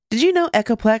Did you know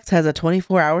Echoplex has a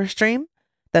 24-hour stream?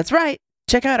 That's right.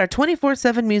 Check out our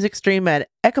 24/7 music stream at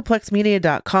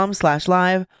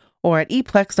echoplexmedia.com/live or at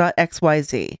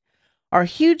eplex.xyz. Our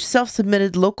huge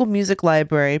self-submitted local music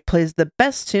library plays the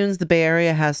best tunes the Bay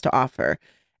Area has to offer,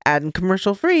 and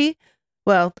commercial free,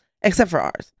 well, except for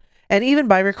ours, and even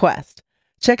by request.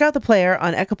 Check out the player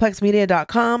on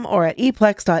echoplexmedia.com or at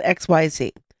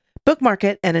eplex.xyz. Bookmark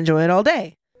it and enjoy it all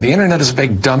day. The internet is a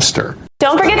big dumpster.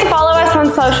 Don't forget to follow us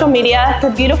on social media for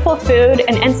beautiful food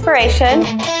and inspiration.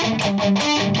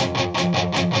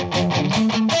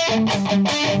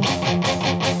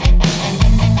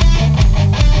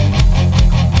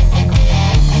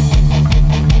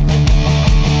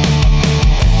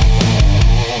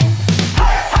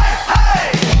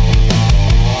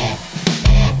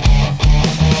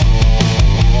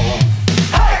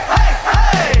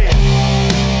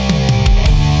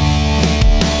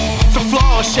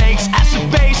 Shakes as the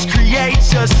bass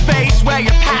creates a space where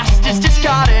your past is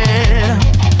discarded.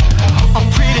 A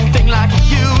pretty thing like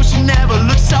you should never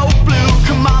look so blue.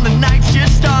 Come on, the night's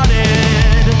just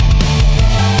started.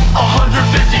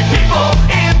 150 people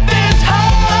in this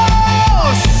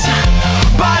house,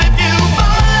 but if you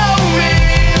follow me,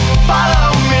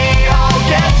 I'll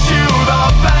get you the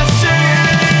best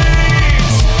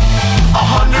seats.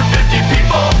 150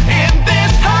 people in this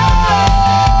house.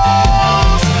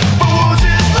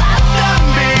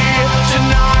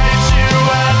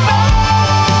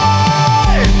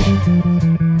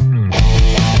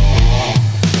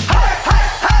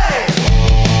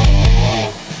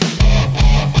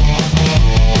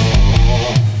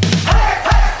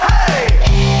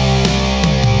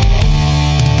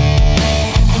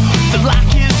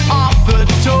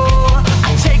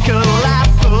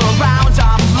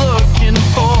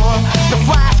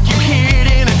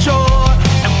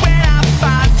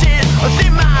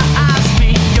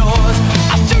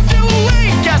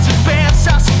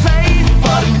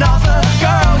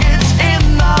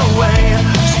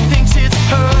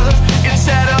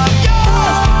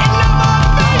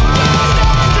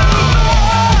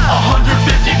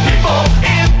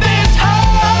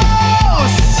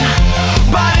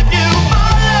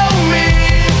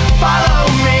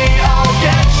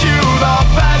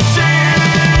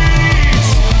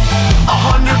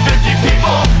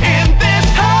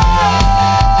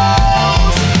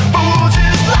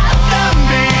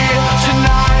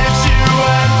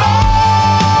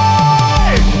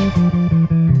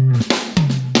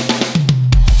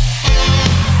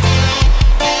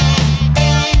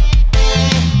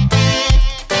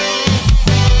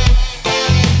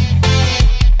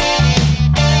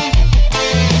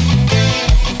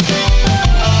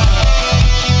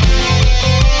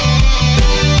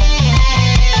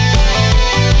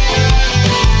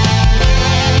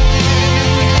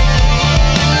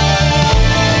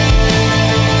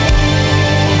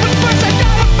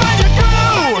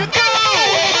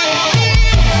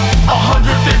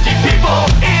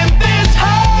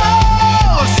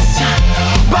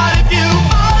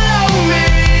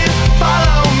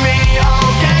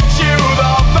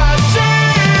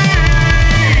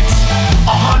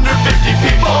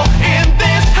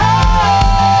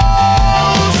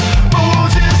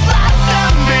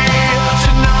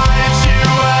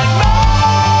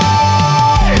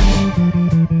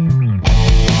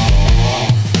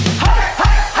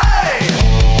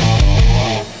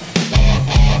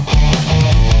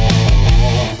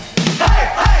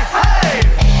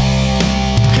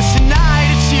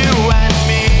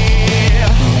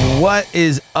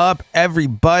 Is up,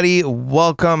 everybody?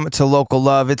 Welcome to Local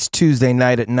Love. It's Tuesday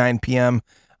night at 9 p.m.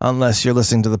 Unless you're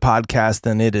listening to the podcast,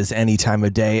 then it is any time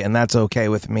of day, and that's okay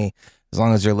with me as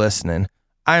long as you're listening.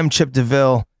 I am Chip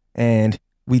DeVille, and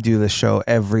we do this show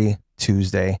every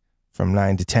Tuesday from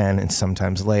 9 to 10 and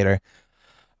sometimes later.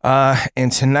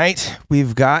 And tonight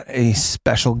we've got a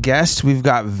special guest. We've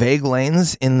got Vague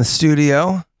Lanes in the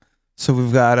studio. So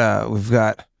we've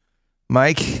got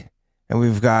Mike, and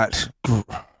we've got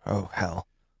oh hell,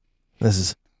 this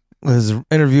is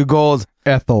interview gold.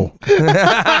 Ethel.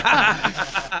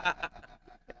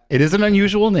 It is an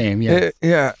unusual name. Yes.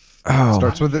 Yeah. Oh.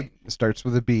 Starts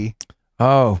with a B.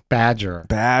 Oh, Badger.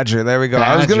 There we go.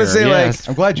 Badger, I was gonna say yes. like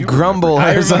I'm glad you Grumble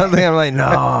or something. I'm like,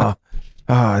 no.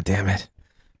 Oh, damn it.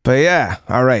 But yeah,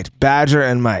 all right. Badger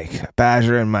and Mike.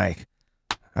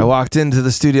 I walked into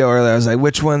the studio earlier. I was like,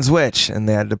 which one's which? And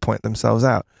they had to point themselves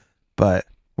out. But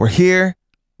we're here.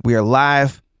 We are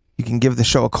live. You can give the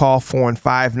show a call,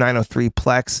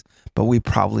 415-903-PLEX, but we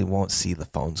probably won't see the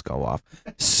phones go off.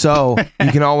 So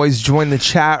you can always join the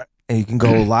chat, and you can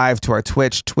go live to our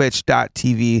Twitch,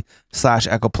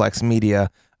 twitch.tv/EchoplexMedia.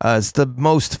 It's the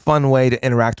most fun way to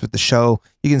interact with the show.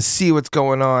 You can see what's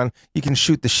going on. You can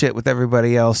shoot the shit with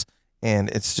everybody else, and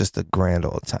it's just a grand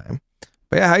old time.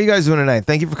 But yeah, how you guys doing tonight?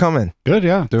 Thank you for coming. Good,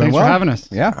 yeah. Thanks for having us.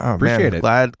 Yeah, Oh, appreciate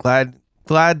man, it.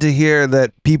 Glad to hear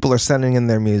that people are sending in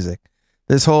their music.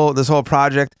 This whole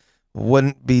project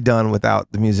wouldn't be done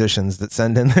without the musicians that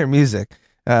send in their music.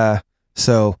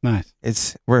 So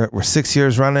nice. We're 6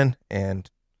 years running, and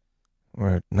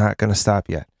we're not going to stop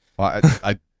yet. Well,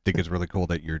 I think it's really cool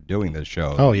that you're doing this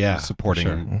show. Oh, yeah, supporting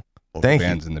for sure. local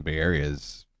bands in the Bay Area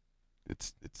is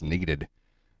it's needed.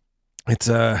 It's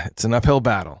an uphill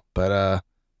battle, but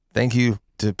thank you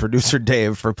to producer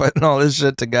Dave for putting all this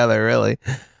shit together. Really,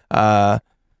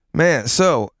 man.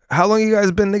 So how long you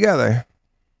guys been together?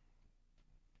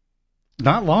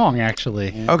 Not long,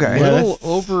 actually. Okay, A little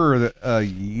over a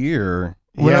year.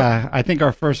 Yeah, I think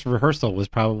our first rehearsal was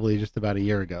probably just about a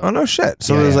year ago. Oh no shit!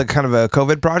 So it was like kind of a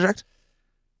COVID project.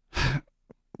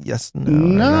 Yes.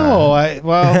 No.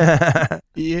 I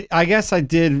guess I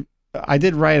did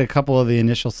write a couple of the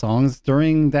initial songs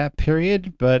during that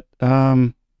period, but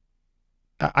I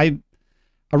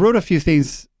wrote a few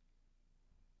things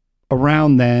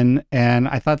around then, and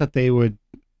I thought that they would,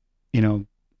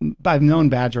 I've known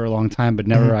Badger a long time, but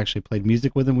never actually played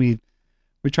music with him. We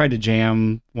tried to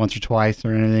jam once or twice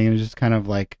or anything, and it was just kind of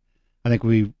like, I think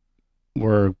we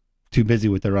were too busy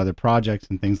with their other projects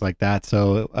and things like that.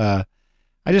 So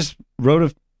I just wrote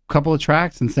a couple of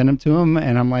tracks and sent them to him,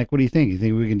 and I'm like, what do you think? You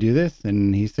think we can do this?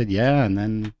 And he said, yeah, and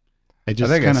then I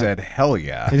said, hell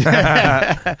yeah.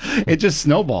 It just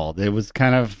snowballed. It was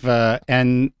kind of,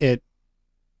 and it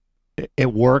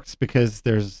works because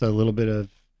there's a little bit of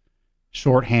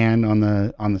shorthand on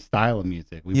the style of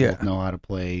music. We both know how to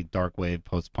play dark wave,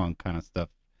 post punk kind of stuff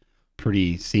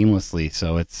pretty seamlessly.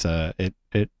 So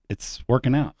it's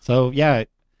working out. So yeah,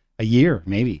 a year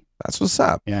maybe. That's what's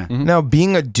up. Yeah. Now,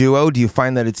 being a duo, do you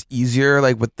find that it's easier,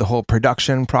 like with the whole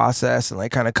production process and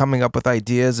like kind of coming up with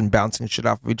ideas and bouncing shit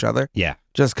off of each other? Yeah.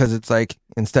 Just because it's like,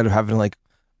 instead of having to like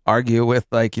argue with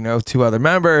like, two other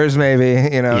members, maybe,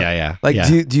 Yeah. Like,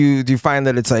 yeah. do you find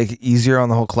that it's like easier on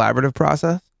the whole collaborative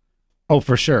process? Oh,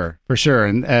 for sure.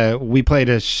 And we played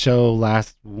a show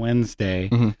last Wednesday,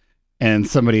 and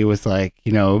somebody was like,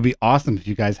 it would be awesome if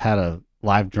you guys had a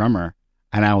live drummer.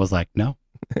 And I was like, no more.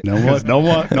 That's no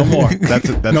more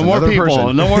people.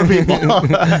 Person. No more people.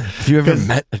 Have you ever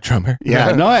met a drummer?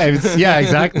 Yeah, no,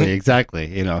 exactly.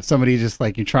 Somebody just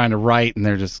like you're trying to write and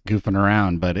they're just goofing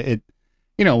around. But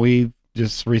we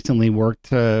just recently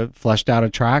fleshed out a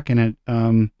track, and it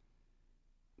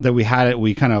that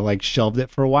we kind of like shelved it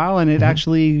for a while, and it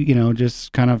actually,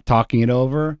 just kind of talking it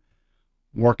over,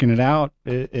 working it out,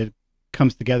 it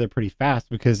comes together pretty fast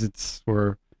because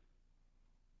we're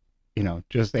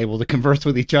just able to converse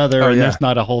with each other, and there's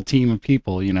not a whole team of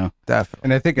people, Definitely.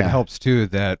 And I think it helps too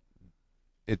that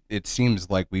it seems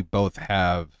like we both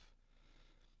have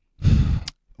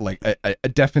like a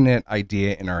definite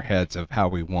idea in our heads of how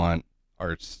we want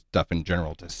our stuff in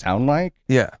general to sound like.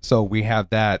 Yeah. So we have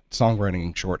that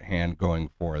songwriting shorthand going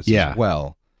for us as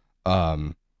well.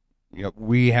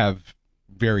 We have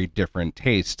very different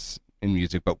tastes in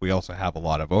music, but we also have a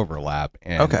lot of overlap,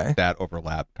 and that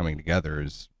overlap coming together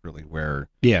is really where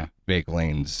Vague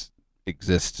Lanes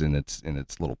exists in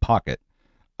its little pocket.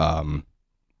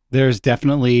 There's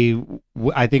definitely,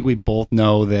 I think we both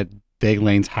know that Vague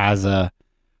Lanes has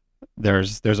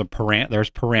there's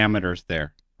parameters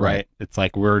there. Right. It's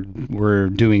like we're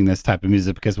doing this type of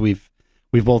music because we've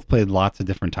both played lots of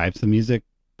different types of music,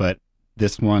 but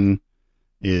this one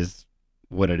is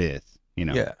what it is,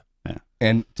 Yeah.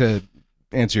 And to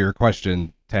answer your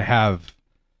question, to have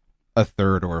a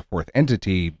third or a fourth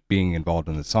entity being involved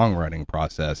in the songwriting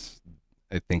process,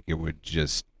 I think it would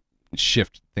just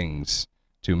shift things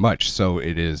too much. So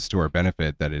it is to our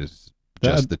benefit that it is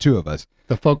just the two of us.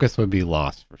 The focus would be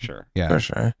lost for sure. Yeah, for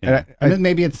sure. Yeah. And then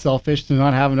maybe it's selfish to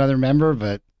not have another member,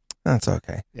 but that's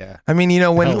okay. Yeah. I mean,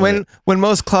 when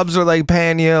most clubs are like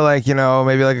paying you like,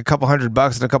 maybe like a couple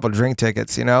 $100 and a couple drink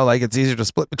tickets, like it's easier to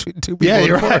split between two people. Yeah,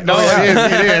 you're right. No,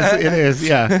 it is.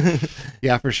 Yeah.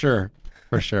 Yeah, for sure.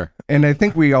 And I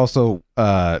think we also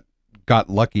got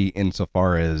lucky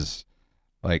insofar as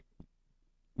like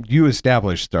you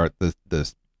established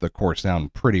the core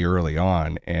sound pretty early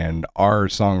on, and our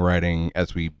songwriting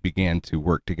as we began to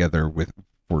work together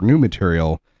for new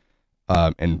material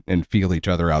and feel each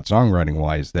other out songwriting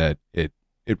wise, that it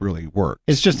really works.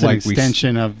 It's just an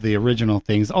extension of the original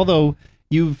things. Although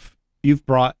you've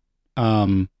brought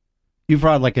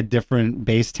like a different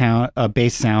bass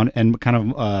sound and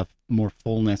kind of more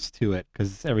fullness to it,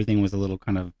 because everything was a little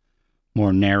kind of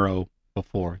more narrow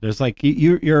before. There's like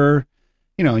you're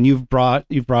and you've brought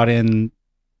in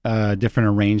different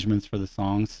arrangements for the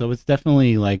songs. So it's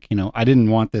definitely like, I didn't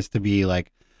want this to be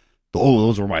like, oh,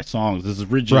 those were my songs. This is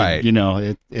rigid. Right.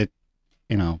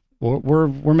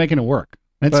 We're making it work.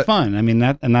 It's fun. I mean,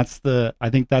 I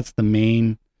think that's the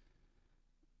main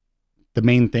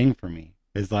thing for me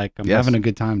is like, I'm having a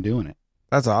good time doing it.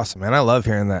 That's awesome, man. I love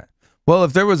hearing that. Well,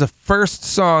 if there was a first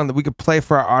song that we could play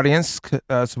for our audience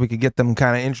so we could get them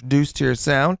kind of introduced to your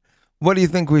sound, what do you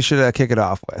think we should kick it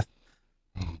off with?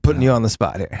 Putting you on the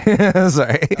spot here.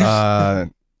 Sorry.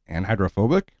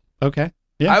 Anhydrophobic? Okay.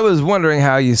 Yeah. I was wondering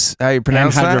how you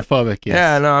pronounce that. Anhydrophobic, yes.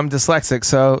 Yeah, no, I'm dyslexic,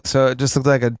 so it just looked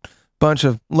like a bunch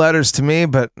of letters to me,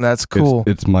 but that's cool.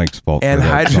 It's Mike's fault. And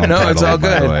it's all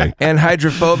good. And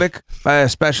Anhydrophobic by a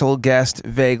special guest,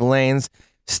 Vague Lanes.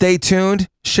 Stay tuned.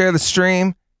 Share the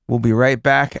stream. We'll be right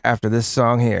back after this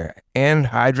song here.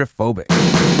 Anhydrophobic.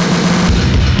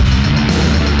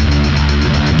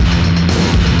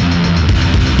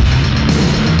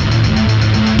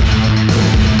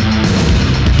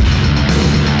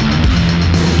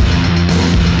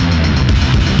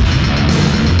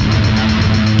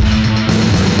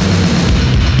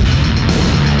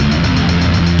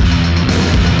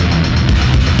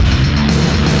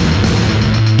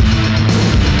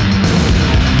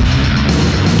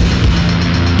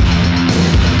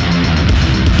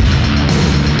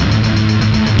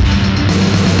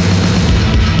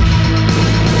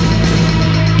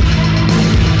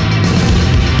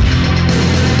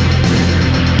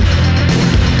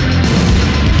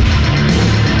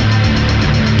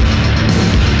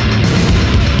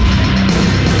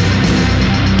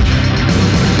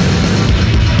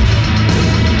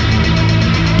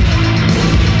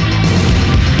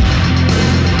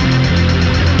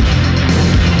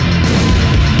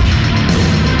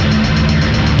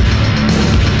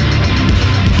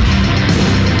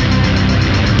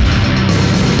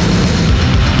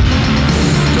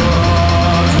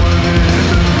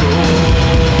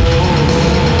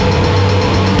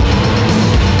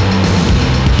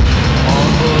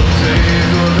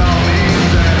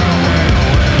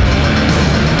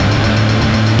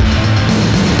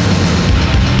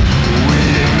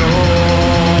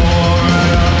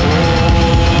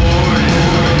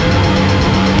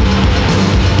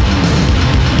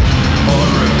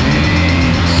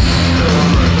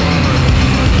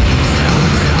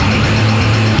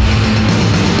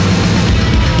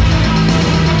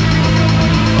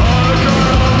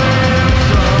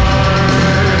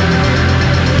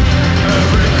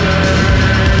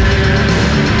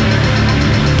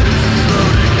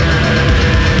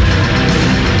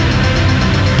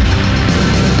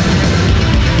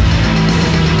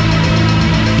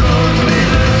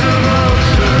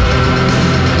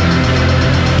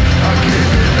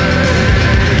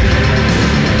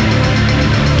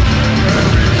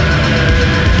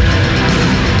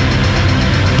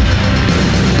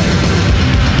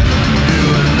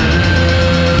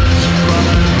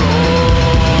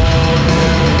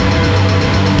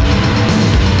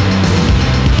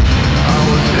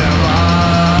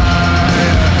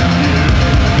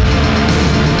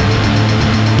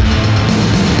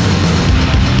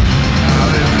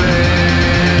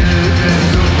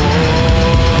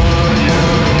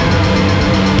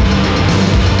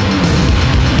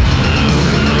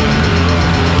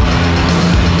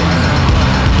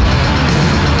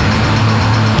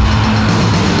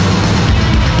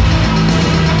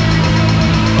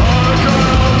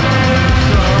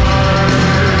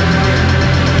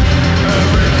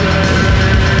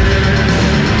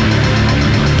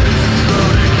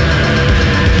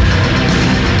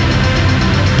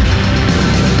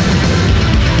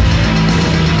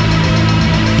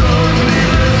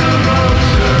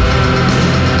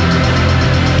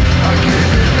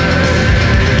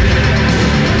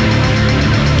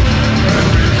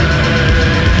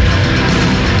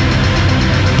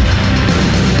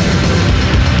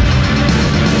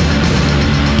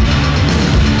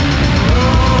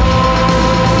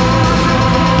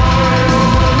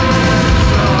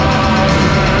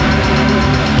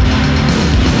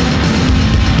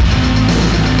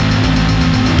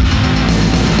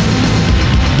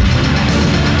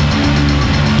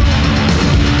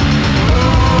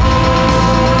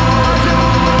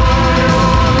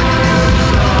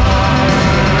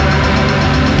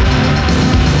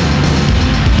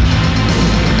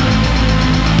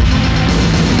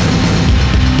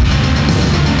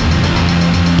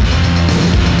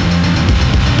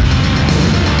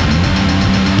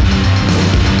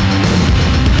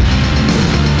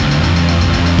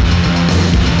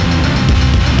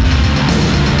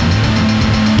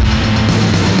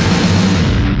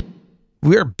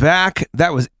 We're back.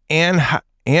 That was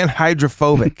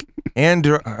hydrophobic.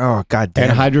 Oh god damn.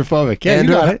 And hydrophobic. Yeah, you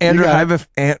got it. You got it.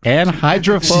 And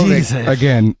hydrophobic. Jesus.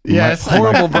 Again, Yes.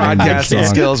 Horrible broadcasting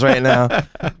song. skills right now.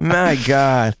 My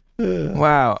god.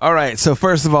 Wow. All right. So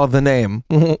first of all, the name.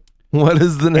 What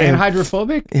is the name? And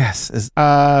hydrophobic? Yes.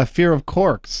 Fear of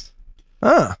corks.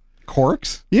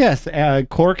 Corks? Yes,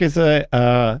 cork is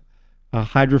a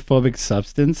hydrophobic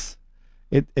substance.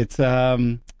 It's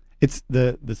the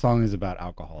song is about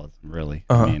alcoholism, really.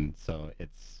 Uh-huh. I mean, so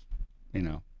it's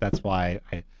that's why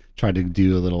I tried to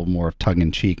do a little more tongue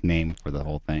in cheek name for the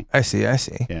whole thing. I see.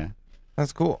 Yeah,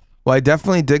 That's cool. Well, I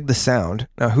definitely dig the sound.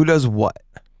 Now, who does what?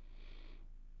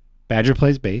 Badger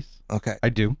plays bass. Okay. I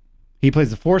do. He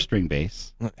plays the 4-string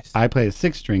bass. Nice. I play the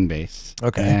 6-string bass.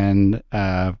 Okay. And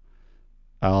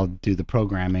I'll do the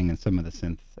programming and some of the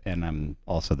synths, and I'm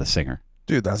also the singer.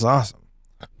 Dude, that's awesome.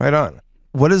 Right on.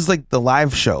 What does like the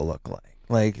live show look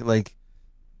like? Like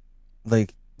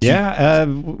Yeah,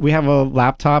 we have a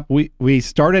laptop. We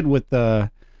started with the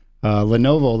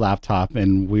Lenovo laptop,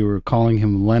 and we were calling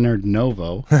him Leonard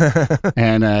Novo.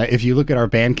 And if you look at our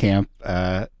Bandcamp,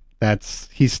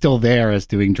 he's still there as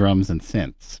doing drums and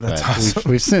synths. That's But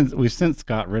awesome. We've since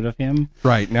got rid of him.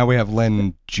 Right. Now we have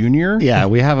Len Jr. Yeah,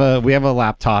 we have a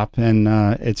laptop, and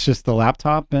it's just the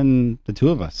laptop and the two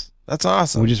of us. That's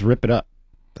awesome. We just rip it up.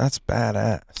 That's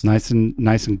badass. Nice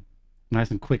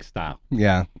and quick style.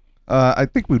 Yeah. I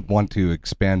think we'd want to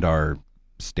expand our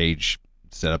stage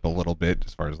setup a little bit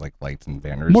as far as like lights and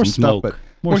banners. More and smoke. Stuff, but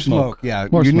More smoke. Yeah.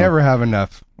 More you smoke. never have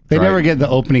enough. They dry- never get the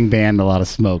opening band a lot of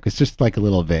smoke. It's just like a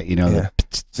little bit, Yeah.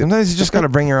 Sometimes you just got to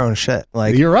bring your own shit.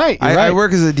 Like You're right. I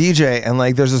work as a DJ, and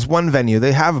like there's this one venue.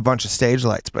 They have a bunch of stage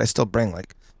lights, but I still bring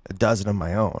like a dozen of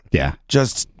my own. Yeah.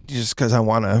 Just because I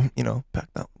want to, pack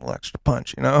that little extra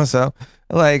punch, So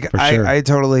like For sure. I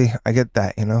totally get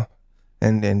that,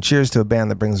 And cheers to a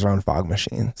band that brings their own fog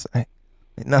machines.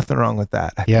 Nothing wrong with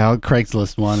that. Yeah, I'll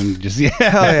Craigslist one and just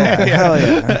Hell yeah, hell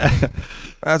yeah.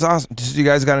 That's awesome. Do you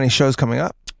guys got any shows coming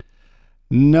up?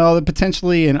 No,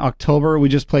 potentially in October. We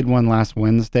just played one last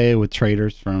Wednesday with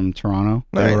Traders from Toronto.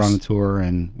 They were Nice. on the tour,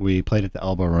 and we played at the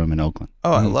Elbow Room in Oakland.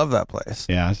 Oh, I love that place.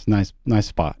 Yeah, it's a nice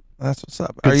spot. That's what's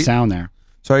up. Good sound there.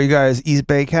 So are you guys East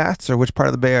Bay cats, or which part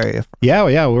of the Bay Area?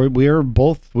 Yeah. We're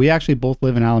both. We actually both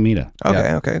live in Alameda.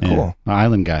 Okay, cool. Yeah,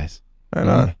 Island guys. Right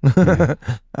on.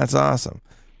 That's awesome.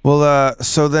 Well,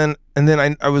 so then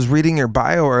I was reading your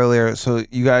bio earlier. So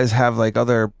you guys have like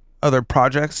other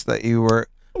projects that you were.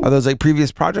 Are those like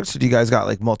previous projects, or do you guys got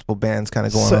like multiple bands kind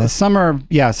of going on? Some are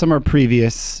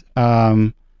previous.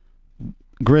 Gridlock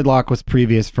was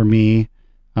previous for me.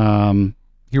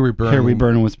 Here We Burn. Here We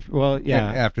Burn was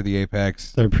After the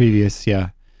Apex. They're previous, yeah.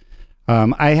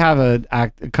 I have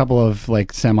a couple of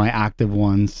like semi-active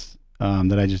ones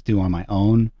that I just do on my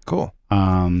own. Cool.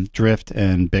 Drift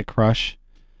and Bit Crush.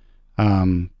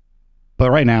 But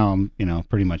right now I'm,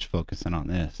 pretty much focusing on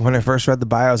this. When I first read the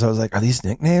bios, I was like, "Are these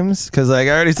nicknames?" Because like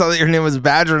I already saw that your name was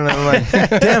Badger, and I'm like,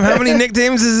 "Damn, how many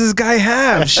nicknames does this guy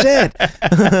have?" Shit.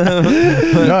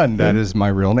 None. That is my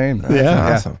real name.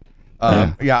 That's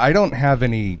awesome. Yeah, I don't have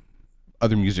any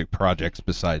other music projects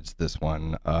besides this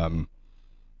one.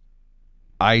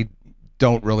 I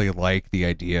don't really like the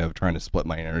idea of trying to split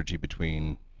my energy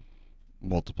between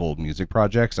multiple music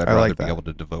projects. I'd I rather like be that. able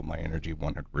to devote my energy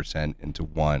 100% into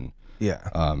one. Yeah.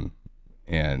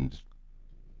 And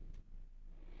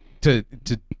to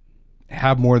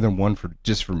have more than one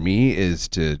for me is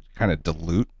to kind of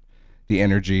dilute the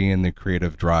energy and the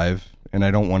creative drive, and I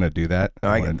don't want to do that. No,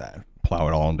 I wanna get that. Plow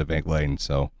it all into Vague Lane.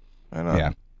 So I know.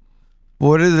 yeah.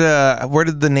 Where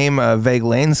did the name Vague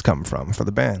Lanes come from for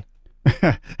the band?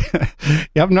 Yeah,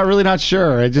 I'm not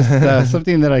sure. I just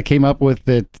something that I came up with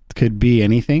that could be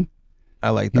anything. I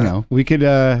like that. We could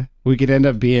end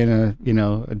up being a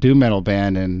doom metal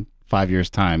band in 5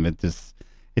 years time. It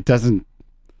doesn't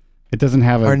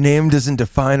have a Our name doesn't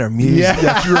define our music. Yeah.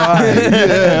 That's right.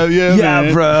 yeah,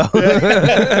 yeah, bro.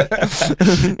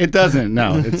 It doesn't.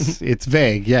 No, it's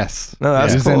vague. Yes. No,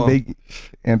 that's It is cool.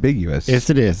 ambiguous. Yes,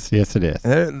 it is. Yes, it is.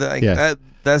 Like,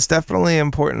 that's definitely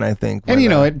important, I think. And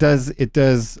it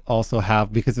does also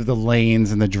have, because of the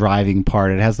lanes and the driving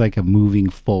part, it has like a moving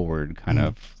forward kind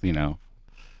of, No.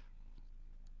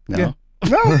 Yeah.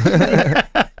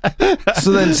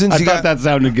 So then, since I you thought got that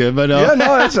sounded good, but Yeah,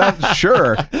 no, that's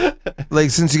sure. like,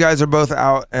 since you guys are both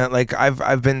out, and like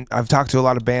I've talked to a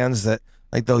lot of bands that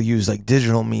like they'll use like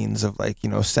digital means of like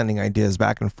sending ideas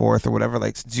back and forth or whatever.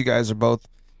 Like, since you guys are both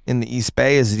in the East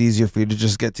Bay? Is it easier for you to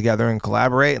just get together and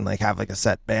collaborate and like have like a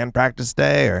set band practice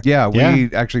day? Or Yeah,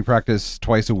 we actually practice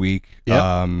twice a week.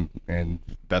 Yep. And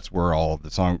that's where all of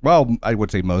the I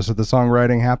would say most of the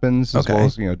songwriting happens, as well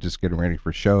as, just getting ready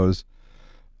for shows.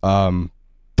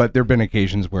 But there've been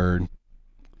occasions where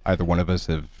either one of us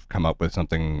have come up with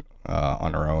something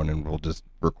on our own, and we'll just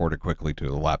record it quickly to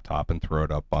the laptop and throw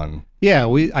it up on. Yeah,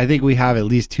 I think we have at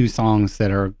least 2 songs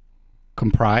that are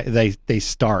they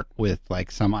start with like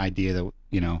some idea that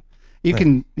you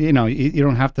can you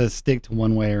don't have to stick to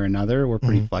one way or another. We're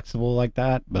pretty flexible like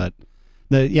that, but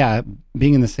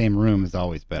being in the same room is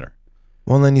always better.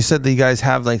 Well, then you said that you guys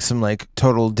have like some like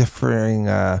total differing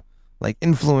like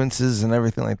influences and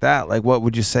everything like that. Like, what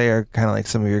would you say are kind of like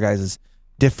some of your guys'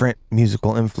 different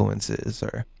musical influences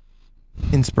or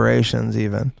inspirations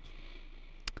even?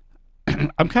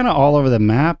 I'm kind of all over the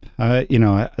map.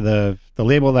 The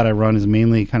label that I run is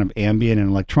mainly kind of ambient and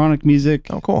electronic music.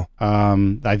 Oh, cool.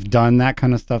 I've done that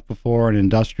kind of stuff before in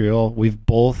industrial. We've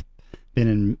both been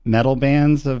in metal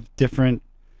bands of different,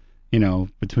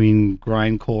 between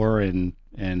grindcore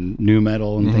and new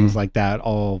metal and things like that.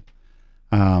 All,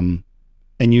 and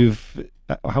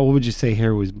how would you say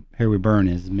Here We Burn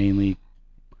is mainly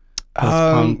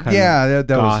post-punk? That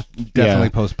was goth. definitely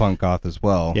post-punk goth as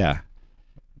well. Yeah.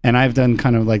 And I've done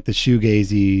kind of like the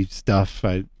shoegazy stuff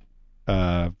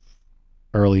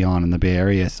early on in the Bay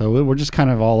Area. So we're just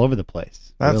kind of all over the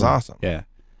place. That's really. awesome. Yeah.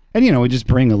 And, we just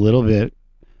bring a little bit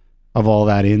of all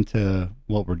that into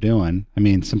what we're doing. I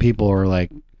mean, some people are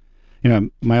like,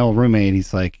 my old roommate,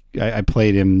 he's like, I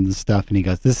played him the stuff and he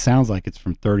goes, this sounds like it's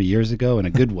from 30 years ago in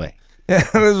a good way. Yeah,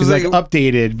 it was It's like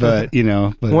updated, but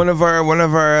but one of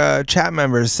our chat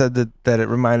members said that it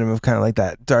reminded him of kind of like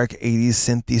that dark 80s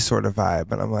synthy sort of vibe,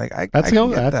 and I'm like, that's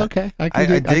okay. I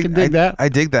can dig that. I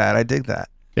dig that.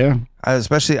 Yeah.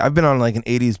 Especially, I've been on like an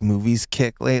 80s movies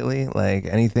kick lately. Like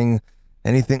anything.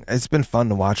 It's been fun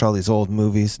to watch all these old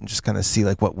movies and just kind of see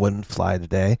like what wouldn't fly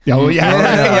today. Oh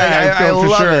yeah, I for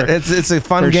love sure. it. It's a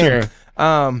fun For game.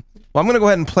 sure. Well, I'm going to go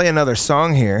ahead and play another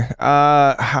song here.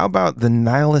 How about the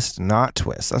Nihilist Knot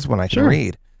Twist? That's one I can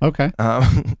read. Okay.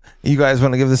 You guys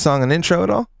want to give the song an intro at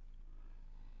all?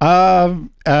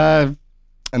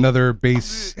 Another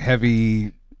bass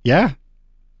heavy, Yeah.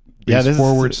 bass this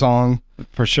forward is, song.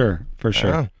 for sure.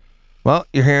 Yeah. Well,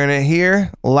 you're hearing it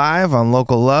here live on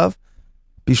Local Love.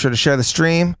 Be sure to share the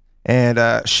stream.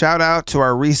 And shout out to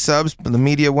our resubs, the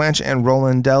Media Wench and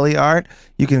Roland Deli Art.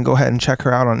 You can go ahead and check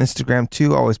her out on Instagram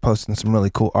too, always posting some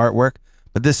really cool artwork.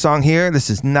 But this song here,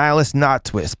 this is Nihilist Knot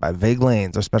Twist by Vague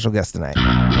Lanes, our special guest tonight.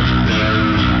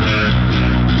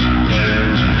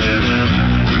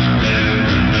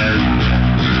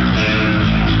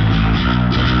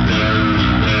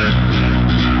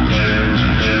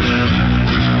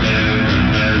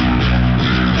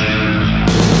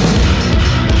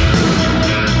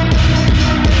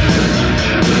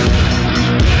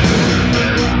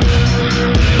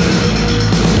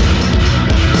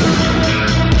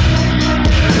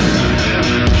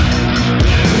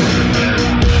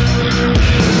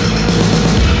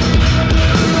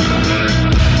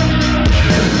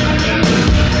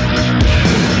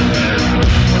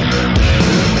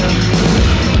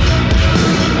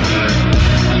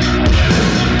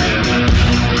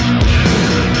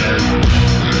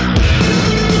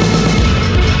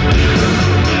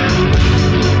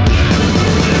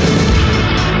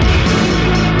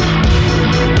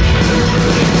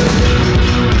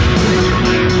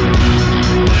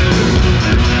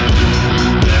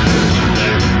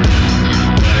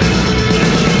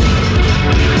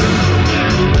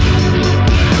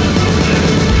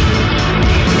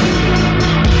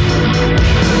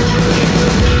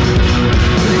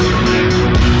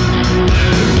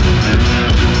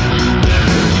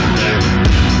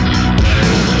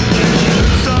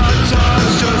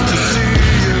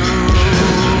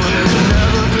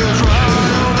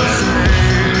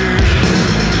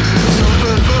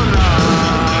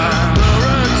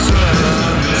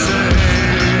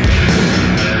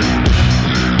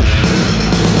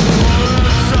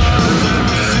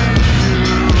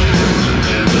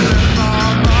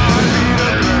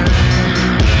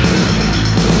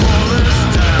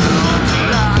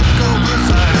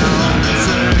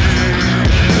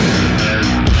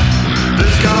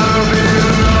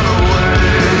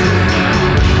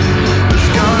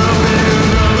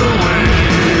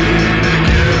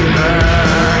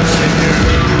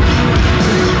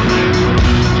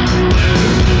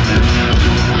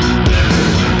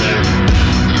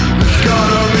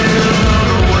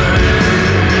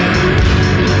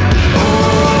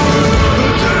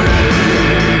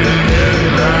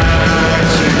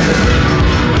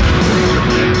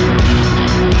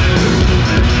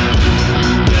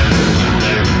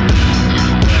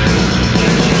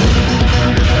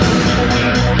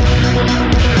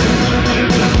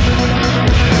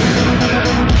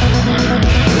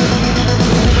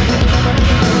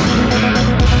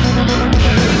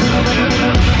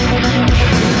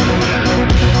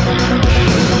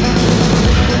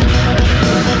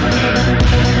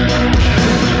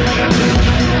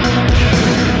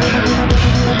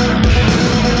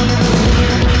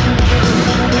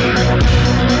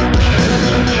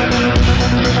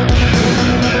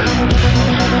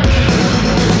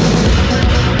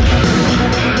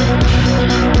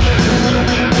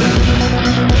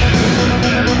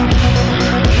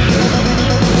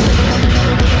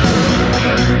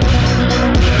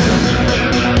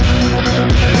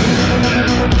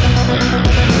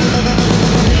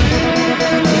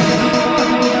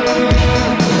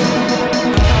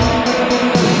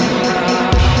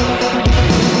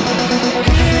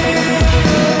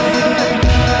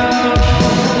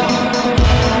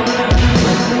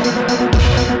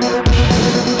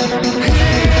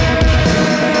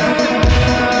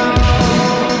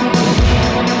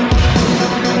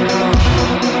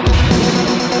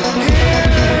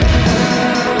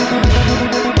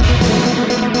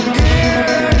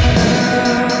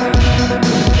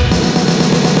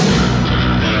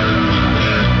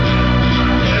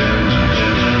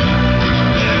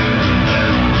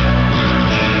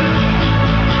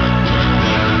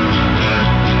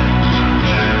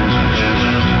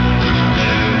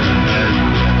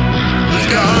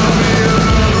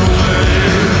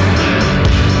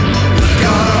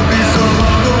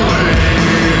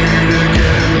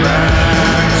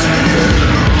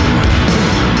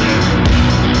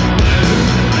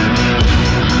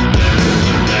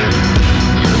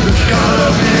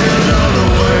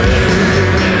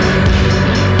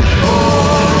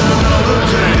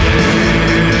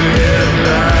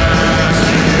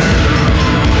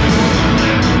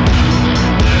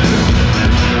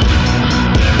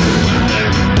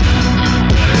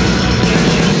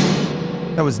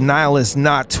 was Nihilist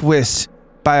Not Twist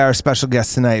by our special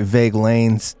guest tonight, Vague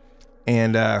Lanes.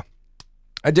 And I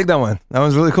dig that one. That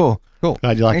was really cool. Cool.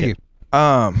 Glad you like Thank it.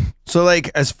 So like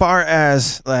as far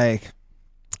as like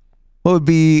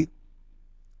what's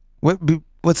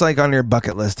like on your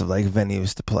bucket list of like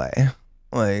venues to play?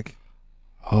 Like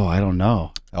Oh, I don't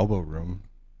know. Elbow Room.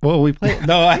 Well, we played.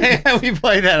 No, we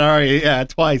played that already. Yeah,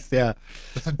 twice. Yeah,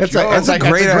 that's a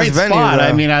great great venue, spot. though.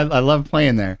 I mean, I love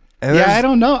playing there. And Yeah, there's- I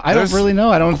don't know. I don't there's- really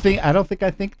know. I don't think I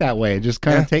think that way. Just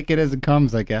kind Yeah. of take it as it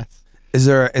comes, I guess. is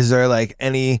there like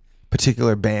any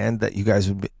particular band that you guys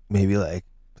would be, maybe like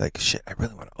shit, I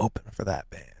really want to open for that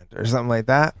band or something like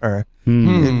that? Or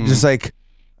just like,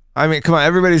 I mean, come on,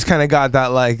 everybody's kind of got that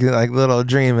like little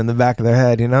dream in the back of their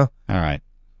head, you know? All right,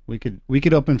 we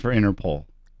could open for Interpol.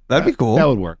 That'd be cool. That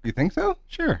would work. You think so?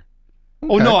 Sure.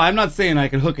 Oh no, I'm not saying I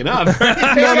could hook it up. no.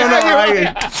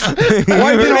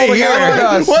 Why you holding out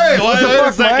on us? Wait a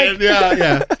fuck, second.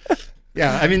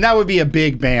 Yeah. I mean, that would be a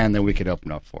big band that we could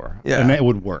open up for. Yeah. and it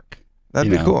would work. That'd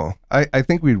you be know? cool. I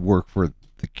think we'd work for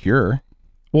The Cure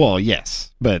Well,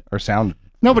 yes, but or Sound.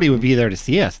 nobody would be there to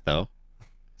see us, though.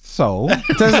 So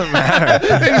It doesn't matter.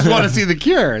 They just want to see the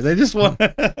Cure. They just want.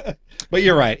 But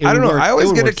you're right. It I don't would know. work- I it always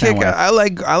would get a work kick.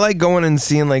 sound-wise. I like going and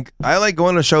seeing I like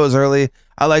going to shows early.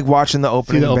 I like watching the See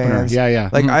opening the opener. bands. Yeah.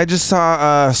 Like I just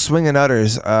saw Swingin'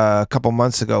 Utters a couple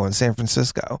months ago in San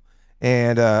Francisco,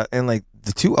 and like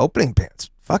the two opening bands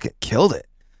fucking killed it.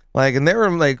 Like, and they were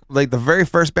like the very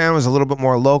first band was a little bit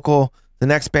more local. The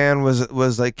next band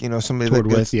was like, you know, somebody Toured that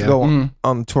with, gets to yeah. go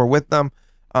on tour with them.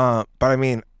 But I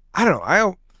mean, I don't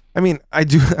know. I mean, I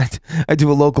do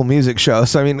a local music show,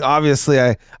 so I mean, obviously,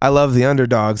 I love the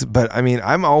underdogs, but I mean,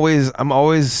 I'm always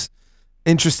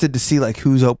interested to see like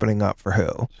who's opening up for who.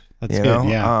 That's you good.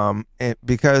 know? Yeah.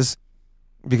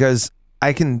 Because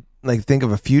I can like think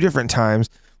of a few different times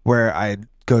where I'd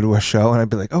go to a show and I'd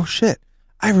be like, oh shit,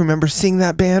 I remember seeing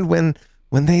that band when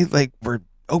they like were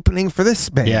opening for this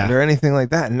band Yeah. or anything like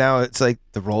that, and now it's like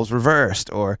the roles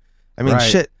reversed. Or I mean, Right.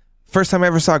 shit. First time I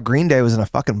ever saw Green Day was in a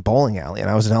fucking bowling alley, and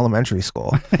I was in elementary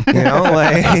school. You know,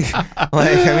 like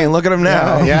I mean, look at them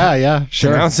now. Yeah.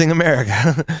 Sure. Announcing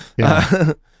America.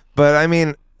 Yeah. But I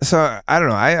mean, so I don't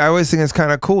know. I always think it's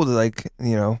kind of cool to like,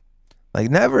 you know, like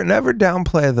never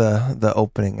downplay the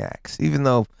opening acts, even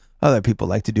though other people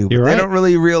like to do. But You're they right. don't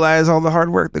really realize all the hard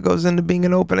work that goes into being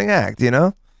an opening act. You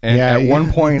know? and Yeah, at yeah. one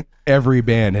point, every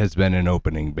band has been an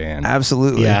opening band.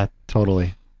 Absolutely. Yeah.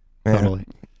 Totally. Yeah. Totally.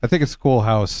 I think it's cool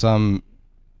how some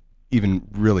even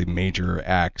really major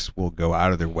acts will go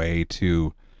out of their way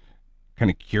to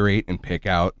kind of curate and pick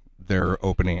out their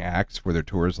opening acts for their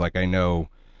tours. Like I know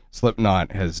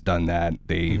Slipknot has done that.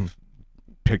 They've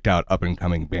picked out up and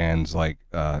coming bands like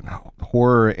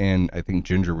Horror and I think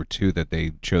Ginger were two that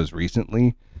they chose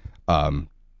recently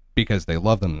because they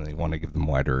love them and they want to give them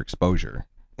wider exposure.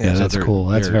 Yeah, And so that's they're- cool.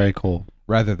 That's they're- very cool.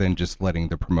 rather than just letting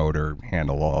the promoter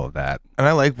handle all of that. And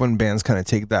I like when bands kind of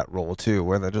take that role too,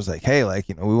 where they're just like, hey, like,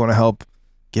 you know, we want to help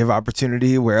give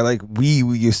opportunity where like we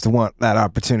used to want that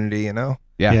opportunity, you know?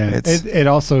 Yeah. it's- It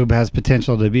also has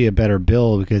potential to be a better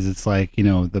bill because it's like, you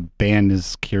know, the band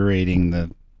is curating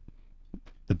the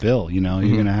bill, you know,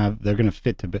 you're they're gonna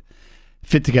fit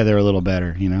together a little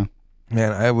better, you know.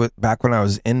 Man, I would back when I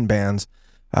was in bands,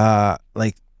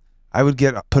 like I would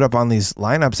get put up on these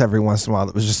lineups every once in a while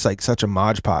that was just like such a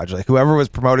modge podge. Like whoever was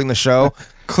promoting the show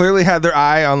clearly had their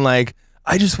eye on like,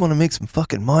 I just want to make some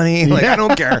fucking money. Like I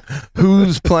don't care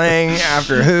who's playing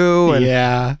after who. And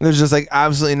Yeah. there's just like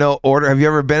absolutely no order. Have you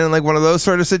ever been in like one of those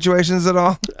sort of situations at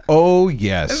all? Oh,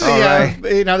 yes. Yeah,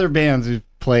 in other bands we've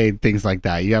played things like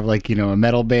that. You have like, you know, a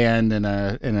metal band and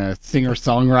a singer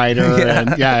songwriter.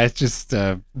 It's just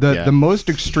The most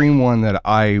extreme one that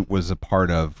I was a part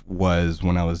of was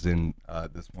when I was in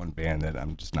this one band that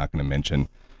I'm just not going to mention,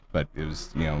 but it was,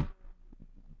 you know,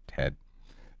 Ted.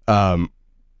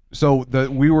 So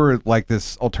we were like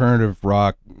this alternative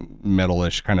rock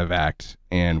metalish kind of act,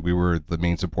 and we were the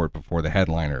main support before the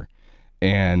headliner.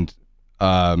 And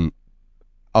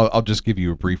I'll just give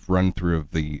you a brief run through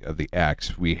of the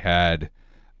acts. We had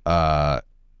a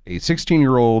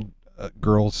 16-year-old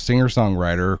girl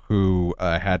singer-songwriter who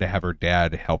had to have her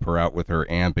dad help her out with her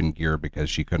amp and gear because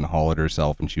she couldn't haul it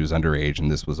herself and she was underage,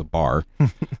 and this was a bar.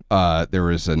 There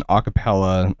was an a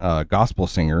cappella gospel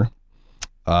singer.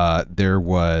 There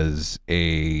was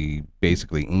a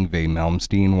basically Yngwie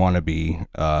Malmsteen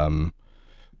wannabe.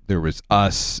 There was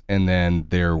us, and then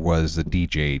there was a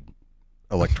DJ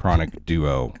electronic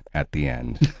duo at the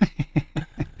end.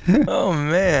 Oh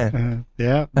man.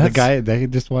 the That's- guy, they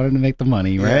just wanted to make the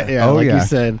money, right? Yeah. Oh, like yeah. you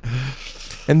said.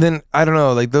 And then I don't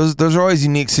know, like those are always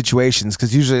unique situations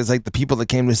because usually it's like the people that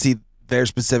came to see their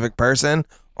specific person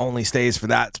only stays for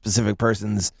that specific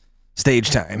person's stage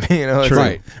time. You know, it's True.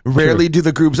 like rarely do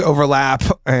the groups overlap,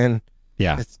 and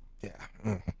Yeah. it's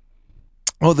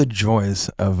oh, the joys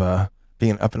of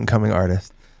being an up and coming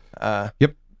artist.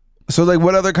 Yep. So like,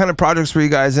 what other kind of projects were you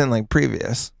guys in like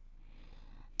previous?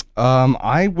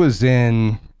 I was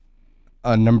in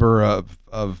a number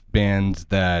of bands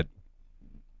that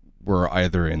were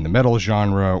either in the metal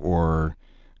genre or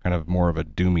kind of more of a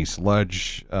doomy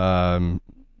sludge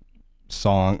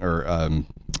song or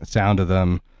sound of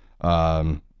them.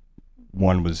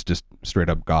 One was just straight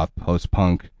up goth post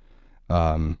punk.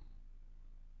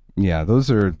 Yeah,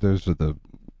 those are the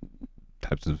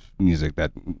types of music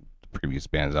that the previous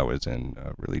bands I was in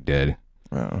really did.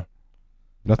 Oh.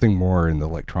 Nothing more in the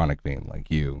electronic vein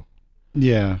like you.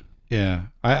 Yeah. Yeah.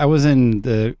 I was in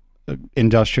the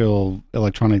industrial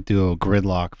electronic duo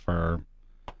Gridlock for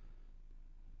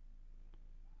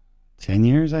 10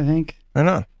 years, I think. I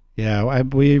know. Yeah,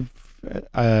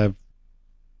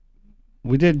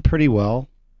 we did pretty well.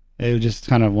 It was just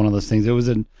kind of one of those things. It was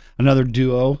another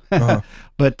duo,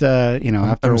 but you know,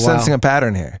 after I'm a while, sensing a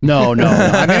pattern here. No. I mean,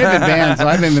 I've been bands. So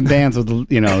I've been in bands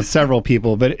with several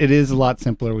people, but it is a lot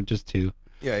simpler with just two.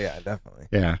 Yeah, definitely.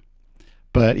 Yeah,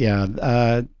 but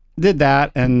yeah, did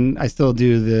that, and I still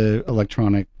do the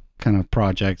electronic kind of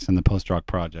projects and the post rock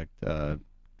project,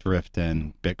 Drift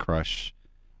and Bit Crush,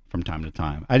 from time to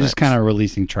time. I just kind of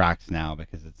releasing tracks now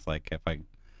because it's like if I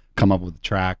come up with a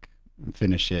track and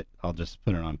finish it, I'll just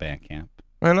put it on Bandcamp.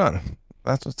 Right on.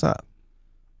 That's what's up.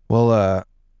 Well,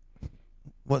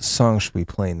 what song should we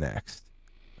play next?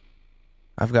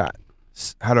 I've got.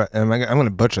 I'm going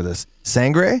to butcher this.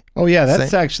 Sangre? Oh yeah,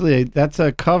 that's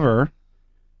a cover.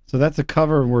 So that's a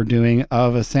cover we're doing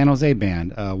of a San Jose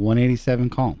band, 187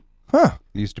 Calm. Huh.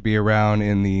 Used to be around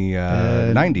in the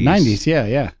 90s. 90s,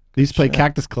 yeah. They used to play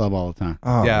Cactus Club all the time.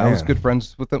 Oh, yeah, man. I was good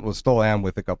friends with them. Well, still am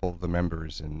with a couple of the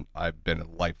members, and I've been a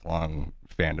lifelong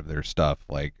fan of their stuff.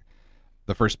 Like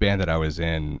the first band that I was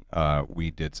in, we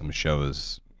did some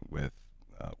shows with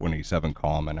 187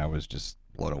 Calm, and I was just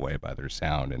blown away by their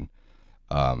sound. And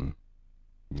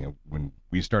when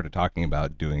we started talking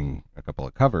about doing a couple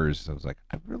of covers, I was like,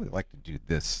 I'd really like to do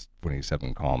this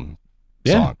 187 Calm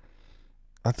song.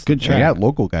 That's Good track. Yeah,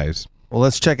 local guys. Well,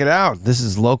 let's check it out. This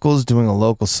is Locals doing a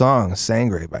local song,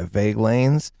 Sangre by Vague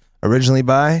Lanes, originally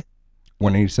by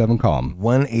 187 Calm.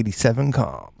 187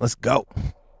 Calm. Let's go.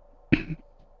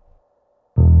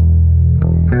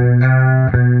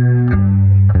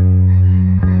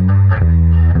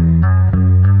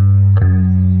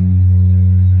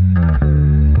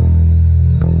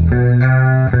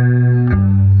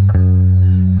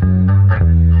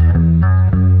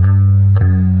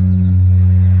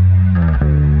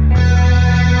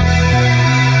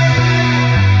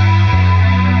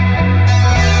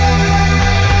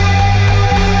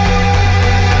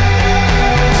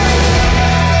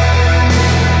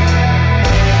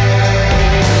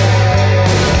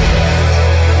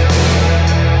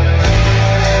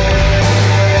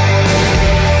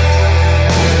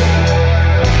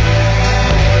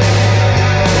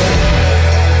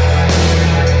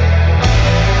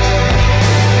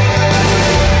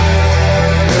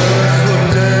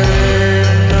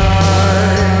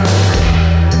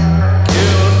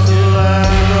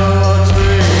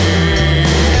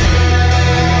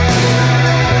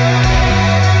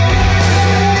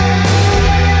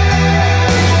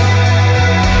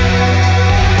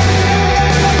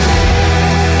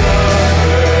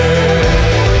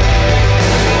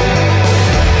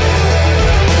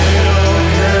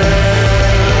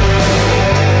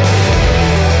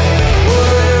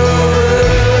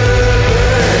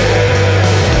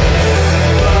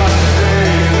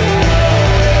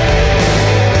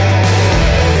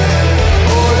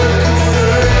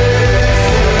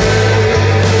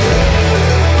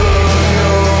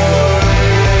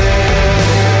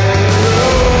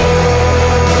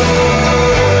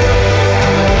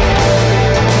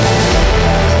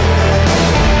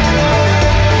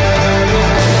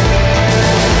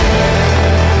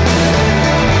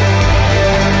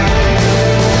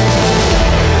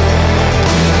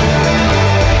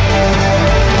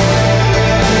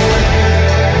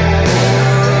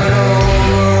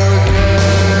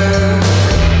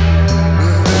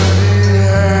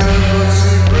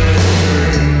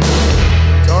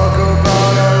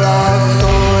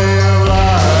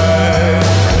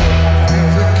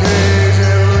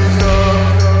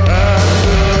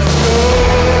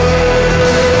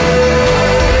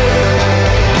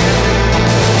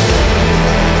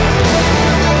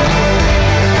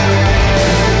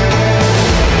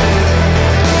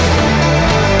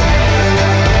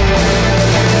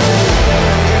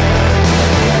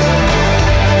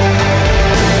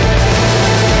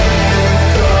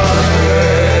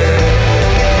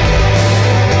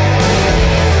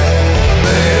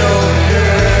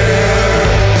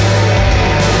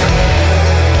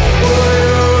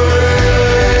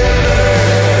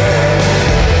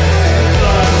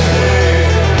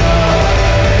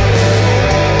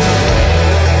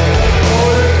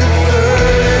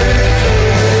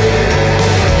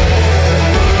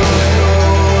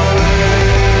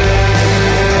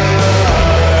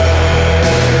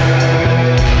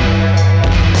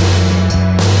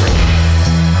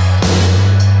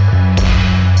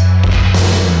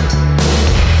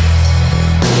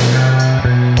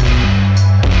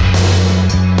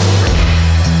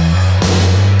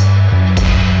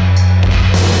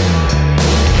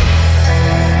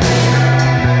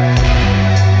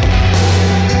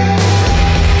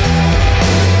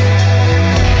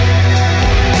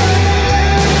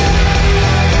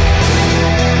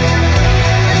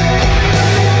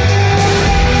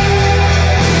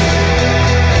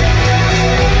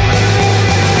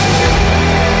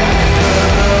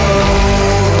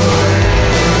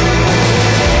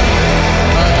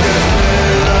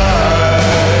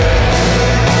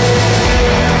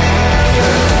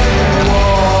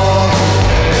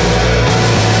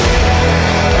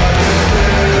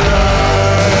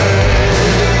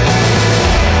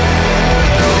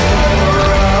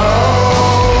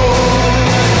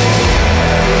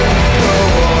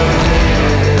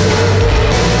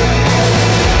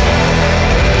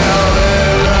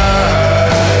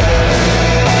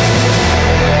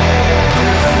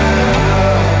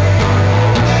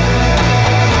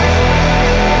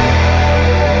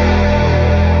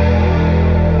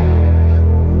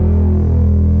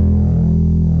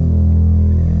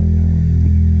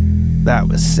 That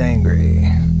was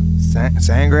Sangre.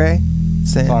 Sangre?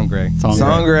 Sangre.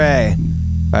 Sangre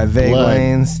by Vague Blood.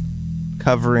 Lanes,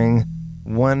 covering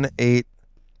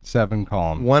 7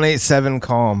 Calm. 187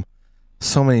 Calm.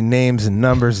 So many names and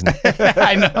numbers and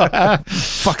I know.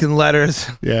 fucking letters.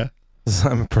 Yeah.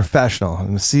 I'm a professional.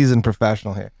 I'm a seasoned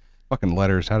professional here. Fucking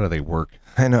letters. How do they work?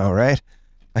 I know, right?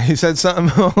 You said something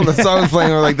while the song was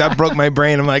playing. We're like, that broke my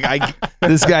brain. I'm like,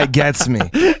 this guy gets me.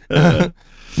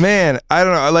 Man, I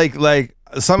don't know. Like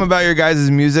something about your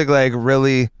guys' music, like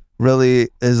really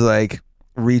is like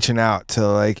reaching out to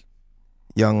like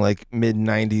young, like mid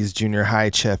 '90s junior high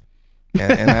chip,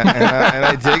 and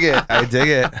I dig it.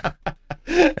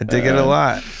 I dig it a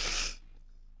lot.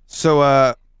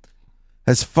 So,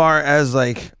 as far as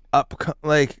like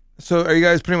so are you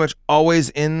guys pretty much always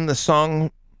in the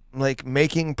song like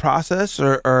making process,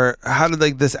 or how did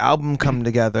like this album come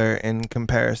together in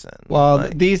comparison? Well,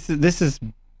 like,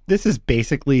 this is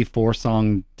basically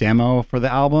 4-song demo for the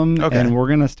album, Okay. and we're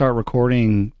gonna start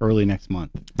recording early next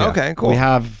month. okay, cool. We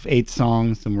have 8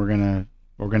 songs, and we're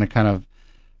gonna kind of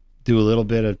do a little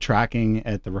bit of tracking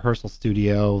at the rehearsal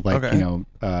studio, like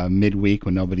Okay. midweek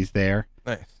when nobody's there,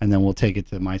 Nice. and then we'll take it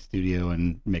to my studio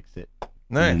and mix it.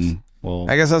 Nice. And we'll,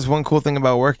 I guess that's one cool thing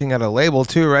about working at a label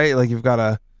too, right? Like you've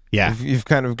got you've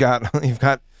kind of got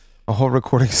a whole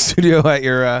recording studio at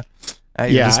your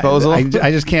disposal. I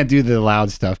just can't do the loud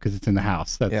stuff because it's in the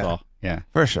house. That's Yeah. all. Yeah.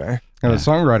 For sure. And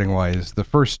songwriting wise, the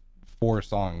first 4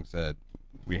 songs that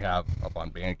we have up on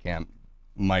Bandcamp,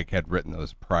 Mike had written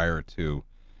those prior to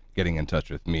getting in touch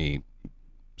with me.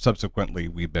 Subsequently,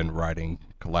 we've been writing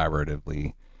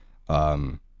collaboratively,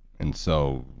 and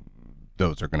so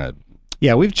those are gonna.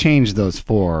 Yeah, we've changed those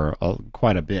 4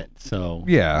 quite a bit. So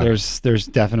Yeah. there's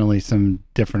definitely some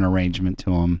different arrangement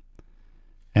to them,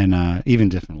 and even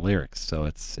different lyrics. So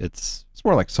it's It's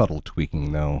more like subtle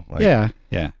tweaking, though. Like, yeah.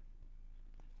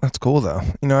 That's cool though.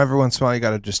 You know, every once in a while you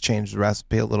got to just change the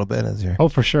recipe a little bit as you're. Oh,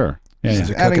 for sure. Yeah. Just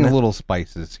yeah. cooking adding it. little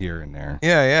spices here and there.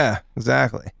 Yeah,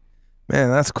 exactly. Man,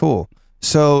 that's cool.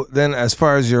 So then, as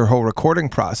far as your whole recording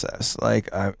process, like,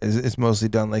 is it's mostly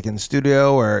done like in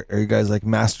studio, or are you guys like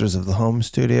masters of the home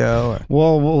studio? Or?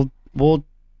 Well,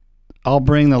 I'll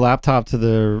bring the laptop to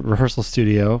the rehearsal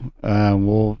studio.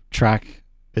 We'll track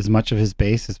as much of his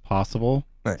bass as possible.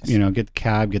 Nice. Get the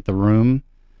cab, get the room.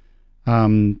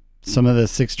 Some of the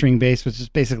 6-string bass, which is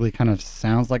basically kind of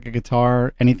sounds like a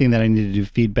guitar. Anything that I need to do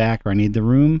feedback or I need the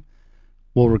room,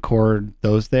 we'll record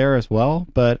those there as well.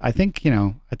 But I think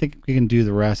we can do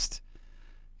the rest,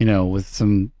 with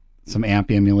some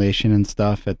amp emulation and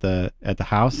stuff at the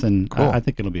house, and Cool. I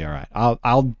think it'll be all right.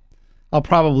 I'll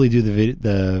probably do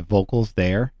the vocals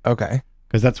there Okay.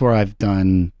 because that's where I've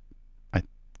done a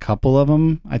couple of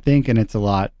them, I think, and it's a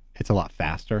lot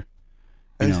faster.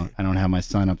 I see. I don't have my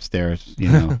son upstairs,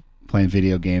 playing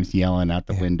video games, yelling out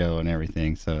the window and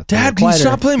everything. So it's a Dad, little can you quieter.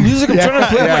 stop playing music? I'm trying to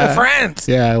play with my Yeah. friends.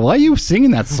 Yeah, why are you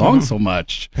singing that song so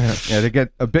much? Yeah, to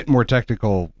get a bit more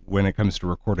technical when it comes to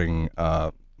recording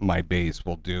my bass,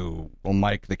 we'll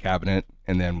mic the cabinet,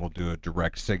 and then we'll do a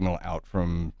direct signal out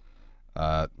from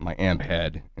my amp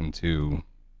head into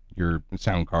your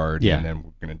sound card, Yeah. and then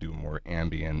we're gonna do more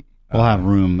ambient. We'll have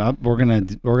room. We're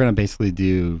gonna basically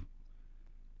do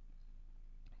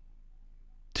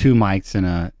 2 mics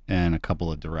and a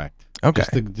couple of direct. Okay.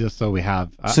 Just so we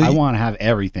have. So I you- want to have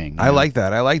everything. I like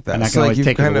that. I like that. And I So, can like, always you've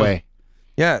take it kind of- away.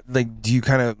 Yeah, like, do you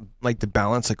kind of like to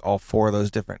balance like all 4 of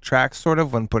those different tracks, sort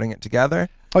of, when putting it together?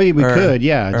 Oh yeah, we Or- could.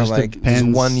 Yeah, Or just like, depends.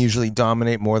 does one usually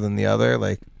dominate more than the other?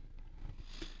 Like,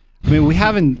 I mean, we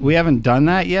haven't done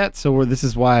that yet, so this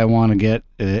is why I want to get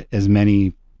as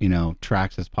many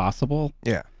tracks as possible.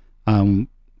 yeah.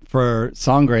 For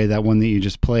Sangre, that one that you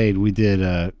just played, we did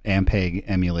a Ampeg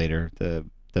emulator,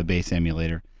 the bass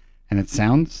emulator, and it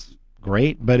sounds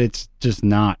great, but it's just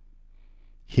not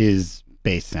his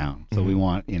bass sound. So we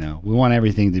want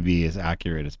everything to be as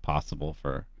accurate as possible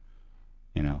for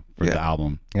the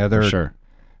album. Yeah, For sure.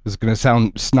 This is gonna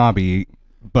sound snobby,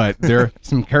 but there are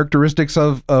some characteristics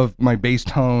of my bass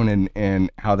tone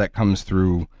and how that comes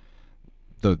through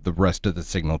the rest of the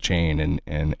signal chain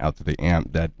and out to the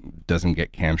amp that doesn't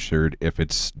get captured if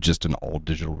it's just an all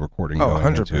digital recording Oh, going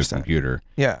into a 100%. computer.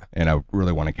 Yeah. And I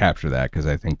really want to capture that because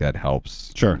I think that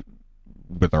helps Sure.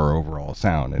 with our overall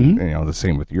sound, and the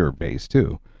same with your bass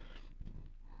too.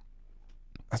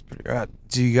 That's pretty rad.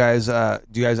 Do you guys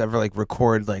ever like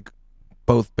record like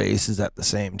both basses at the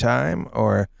same time,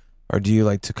 or do you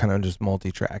like to kind of just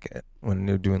multi-track it when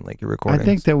you're doing like your I recordings?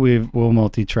 think that we'll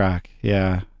multi-track.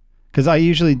 Yeah. Because I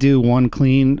usually do one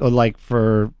clean, or like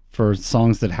for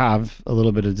songs that have a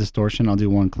little bit of distortion, I'll do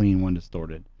one clean, one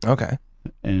distorted, Okay.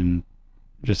 and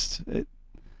just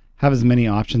have as many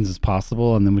options as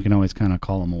possible, and then we can always kind of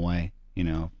call them away, you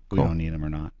know, if we Cool. don't need them or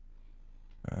not.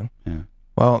 Yeah.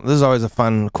 Well, this is always a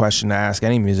fun question to ask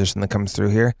any musician that comes through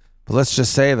here. But let's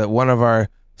just say that one of our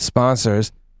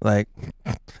sponsors, like,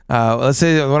 let's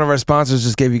say that one of our sponsors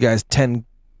just gave you guys 10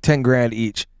 grand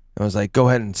each. And was like, go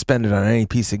ahead and spend it on any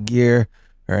piece of gear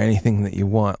or anything that you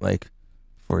want, like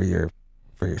for your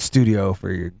studio, for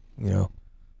your, you know,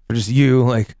 for just you.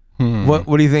 Like, what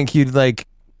do you think you'd like?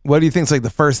 What do you think's like the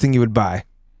first thing you would buy?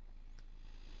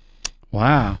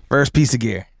 Wow. First piece of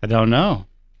gear. I don't know.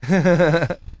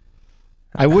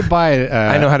 I would buy.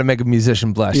 I know how to make a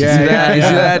musician blush. Yeah, you see that? yeah, You see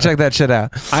yeah. that? Check that shit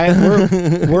out.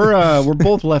 We're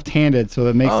both left-handed, so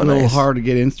it makes Oh, it a little nice. hard to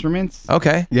get instruments.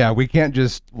 Okay. Yeah, we can't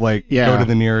just like Yeah. go to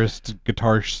the nearest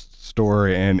guitar store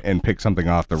and pick something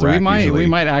off the So rack. we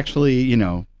might actually, you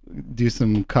know, do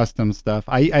some custom stuff.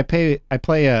 I play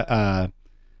a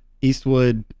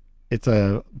Eastwood. It's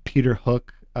a Peter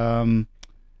Hook.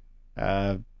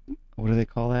 What do they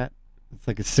call that? It's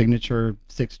like a signature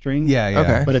 6-string. Yeah, yeah.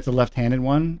 Okay. But it's a left-handed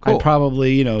one. Cool. I'd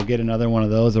probably, you know, get another one of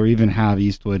those, or even have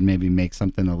Eastwood maybe make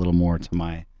something a little more to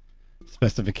my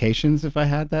specifications if I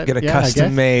had that. Get a Yeah, I guess.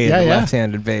 custom-made Yeah, yeah.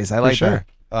 left-handed bass. I like sure.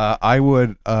 that. I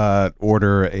would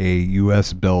order a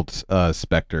U.S. built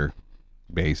Spectre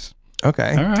bass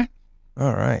Okay. All right.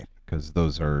 All right. because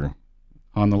those are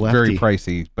On the lefty. very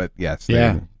pricey. But yes,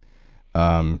 Yeah.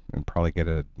 and probably get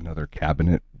another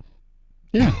cabinet.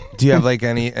 Yeah. Do you have like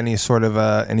any sort of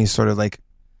like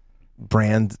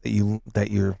brand that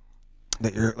you're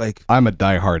like? I'm a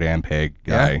diehard Ampeg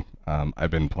Yeah? guy. I've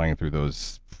been playing through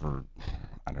those for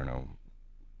I don't know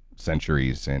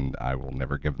centuries, and I will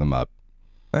never give them up.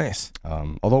 Nice.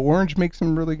 Although Orange makes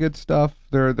some really good stuff,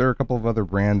 there are a couple of other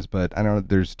brands, but I don't know.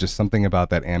 There's just something about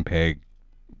that Ampeg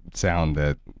sound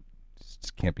that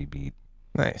just can't be beat.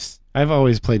 Nice. I've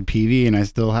always played PV, and I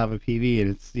still have a PV,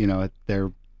 and it's, you know,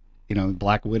 they're, you know,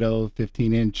 Black Widow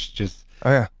 15-inch, just Oh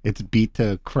yeah. it's beat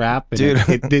to crap, and Dude.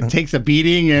 it takes a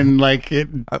beating, and like it.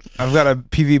 I've got a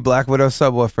PV Black Widow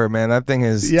subwoofer, man. That thing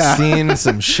has Yeah. seen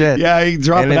some shit. Yeah, you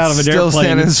drop And it out it's of an still airplane,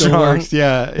 standing it still strong. works.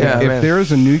 Yeah, Yeah. If man. there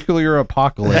is a nuclear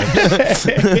apocalypse,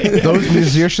 those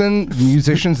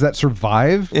musicians that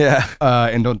survive Yeah.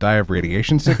 and don't die of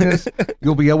radiation sickness,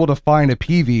 you'll be able to find a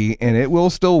PV and it will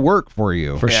still work for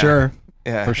you. for Yeah. sure.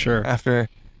 Yeah. For sure.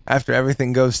 After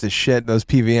everything goes to shit, those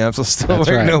PV amps will still That's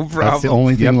work, right. no problem. That's the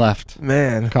only thing left.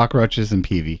 Man, Cockroaches and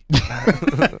PV.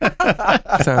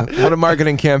 so, what a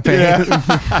marketing campaign.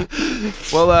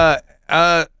 Well,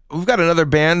 we've got another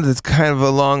band that's kind of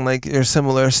along like your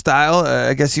similar style.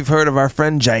 I guess you've heard of our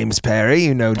friend James Perry.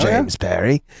 You know James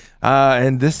Perry.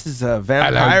 And this is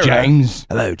Vampira. Hello, James.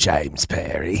 Hello, James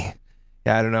Perry.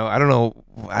 Yeah, I don't know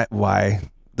why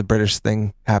the British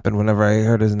thing happened whenever I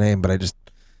heard his name, but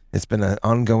it's been an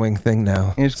ongoing thing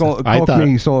now. And it's called I thought-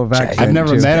 community soul accent. I've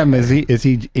never too. met him. Is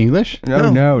he English?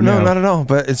 No, not at all.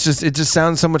 But it just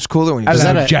sounds so much cooler when you Hello,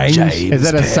 just that a- James. Is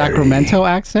that a Perry. Sacramento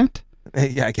accent?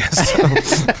 Yeah, I guess so.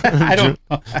 I don't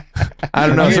know. I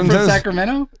don't know. Are you from Sometimes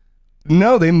Sacramento?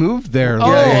 No, they moved there. Oh,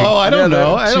 I don't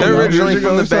know. They're originally Years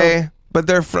from the ago, so- Bay, but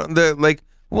they're from the like.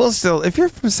 Well, still, if you're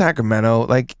from Sacramento,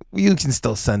 like you can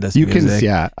still send us You can, music.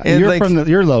 yeah. And, You're like,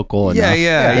 you're local. Yeah,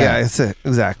 enough. yeah. It's it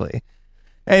exactly.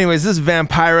 Anyways, this is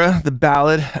Vampira, the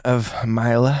Ballad of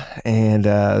Mila, and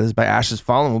this is by Ashes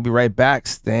Fallen. We'll be right back.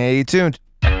 Stay tuned.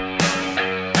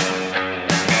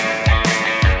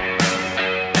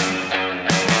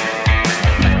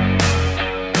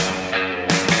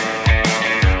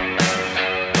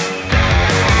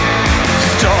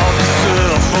 Starve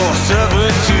yourself for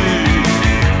 17.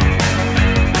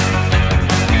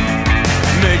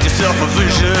 Make yourself a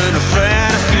vision of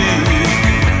fantasy.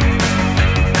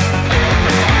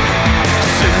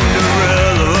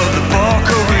 Cinderella of the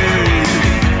Valkyrie.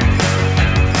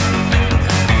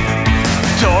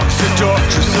 Dark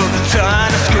seductress of the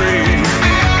tiny screen.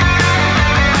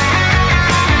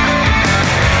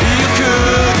 You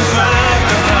couldn't find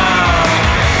the power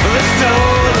that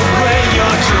stole away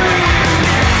your dream.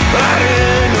 I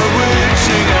in a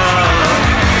witching hour,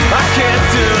 I can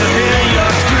still hear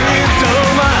your screams, oh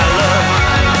my love.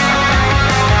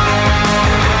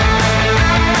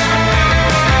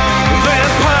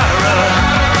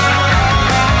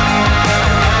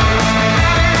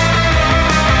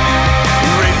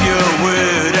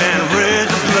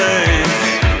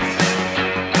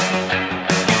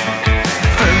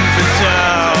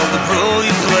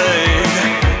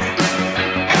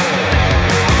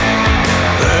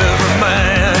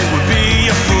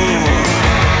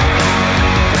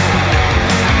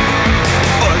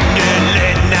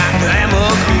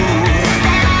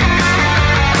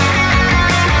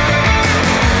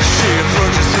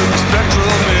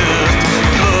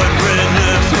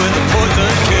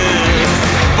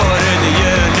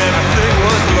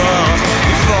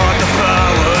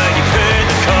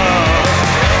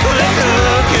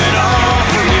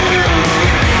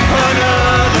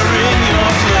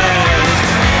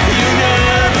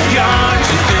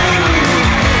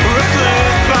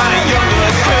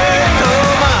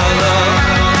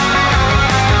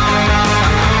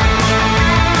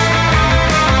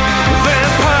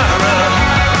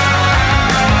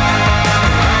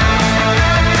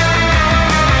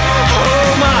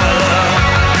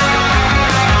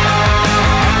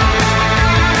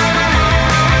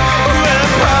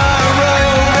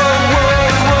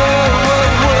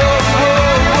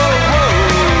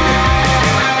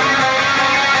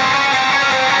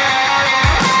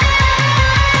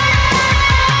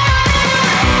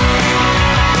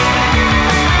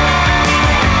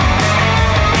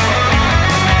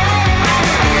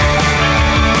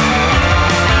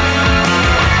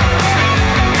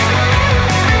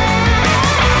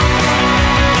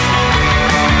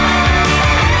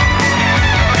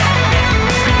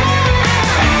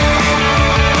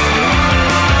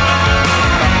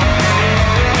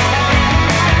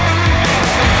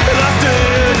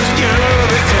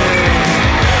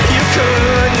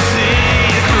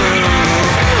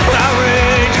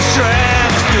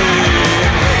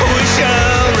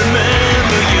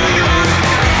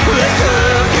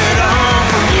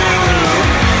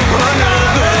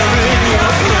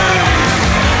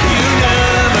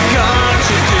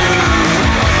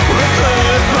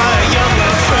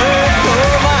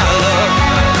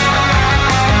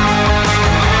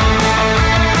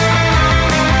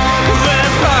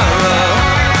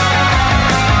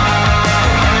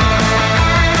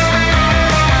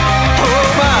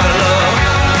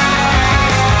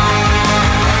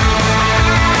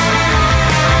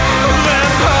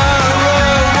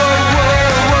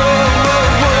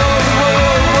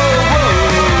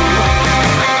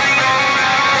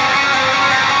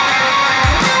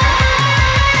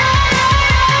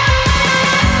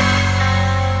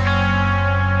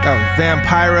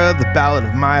 Tyra, The Ballad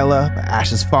of Mila by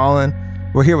Ashes Fallen.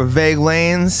 We're here with Vague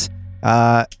Lanes,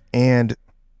 and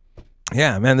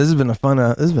yeah, man, this has been a fun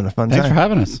time. Thanks for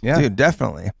having us. Yeah. Dude,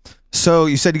 definitely. So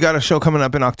you said you got a show coming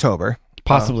up in October.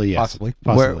 Possibly, yes.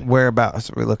 Possibly. Whereabouts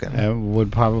are we looking? It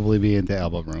would probably be in the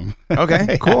Elbow Room.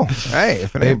 Okay, cool. Hey,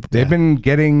 if it ain't, They've been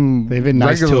getting. They've been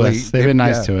nice to regularly- us. They've been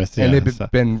nice to us, and yeah, they've so.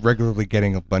 been regularly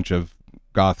getting a bunch of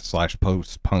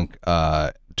goth/post-punk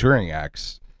touring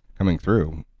acts coming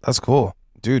through. that's cool,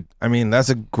 dude. I mean, that's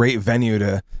a great venue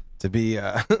to be.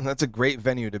 That's a great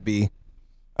venue to be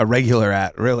a regular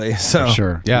at, really. So For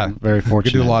sure. Yeah. Very Could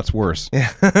fortunate. do lots worse.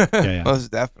 yeah, yeah.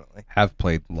 most definitely. Have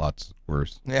played lots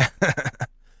worse. Yeah.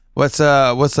 What's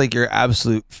like your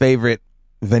absolute favorite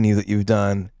venue that you've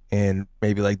done, and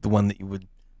maybe like the one that you would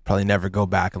probably never go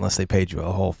back unless they paid you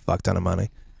a whole fuck ton of money?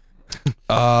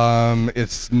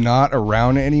 It's not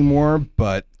around anymore,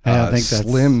 but Yeah, I think that's-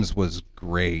 Slim's was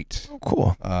great. Oh,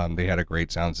 cool. They had a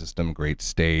great sound system, great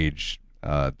stage.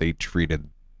 They treated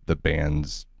the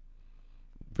bands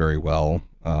very well.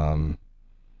 So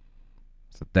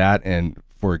that, and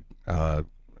for a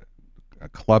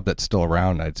club that's still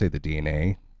around, I'd say the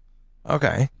DNA.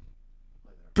 Okay.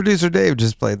 Producer Dave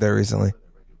just played there recently.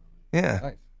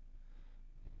 Yeah.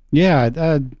 Yeah,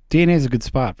 DNA is a good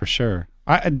spot for sure.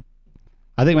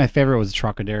 I think my favorite was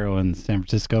Trocadero in San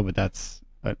Francisco, but that's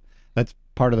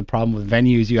part of the problem with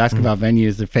venues. You ask about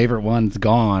venues, the favorite one's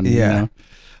gone. Yeah. You know?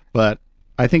 But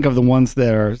I think of the ones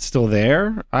that are still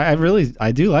there, I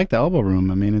do like the Elbow Room.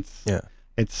 I mean,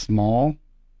 it's small.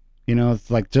 You know, it's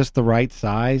like just the right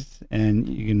size, and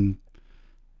you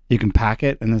can pack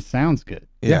it, and it sounds good.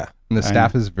 Yeah. And the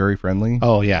staff is very friendly.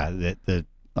 Oh yeah, the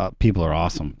people are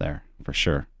awesome there for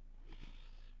sure.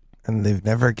 And they've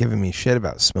never given me shit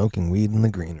about smoking weed in the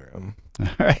green room.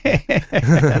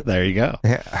 There you go.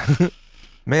 Yeah.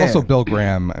 Man. Also, Bill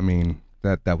Graham. I mean,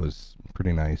 that was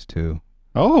pretty nice too.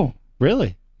 Oh,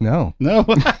 really? No, No.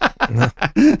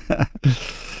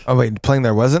 Oh wait, playing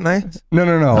there wasn't nice? no.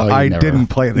 Oh, you I never- didn't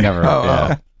play there. Never.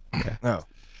 Oh, yeah. No.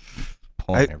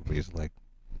 Pulling everybody's like,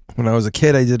 When I was a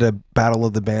kid, I did a Battle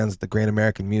of the Bands at the Great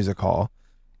American Music Hall,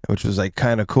 which was like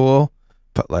kind of cool,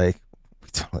 but like we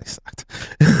totally sucked.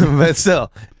 But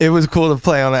still, it was cool to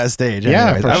play on that stage. Yeah,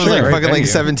 anyways. for I was sure. like Great fucking like venue.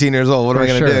 17 years old. What am I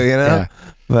For gonna sure. do? You know? Yeah.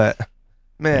 But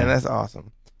man, Yeah. that's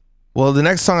awesome. Well, the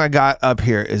next song I got up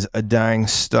here is "A Dying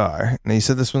Star." Now you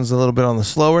said this one's a little bit on the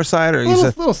slower side, or you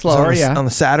said little it's slower, on the, yeah. on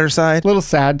the sadder side. A little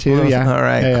sad too. Little- Yeah. all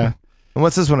right. Yeah. And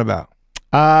what's this one about?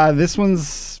 This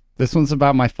one's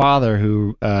about my father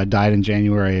who died in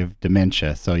January of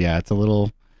dementia. So yeah, it's a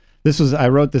little. I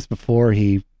wrote this before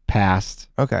he passed.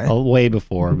 Okay. Way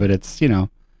before, but it's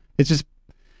it's just.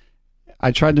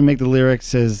 I tried to make the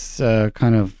lyrics as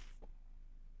kind of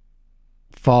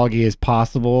foggy as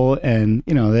possible, and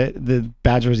the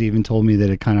Badgers even told me that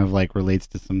it kind of like relates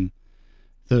to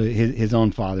his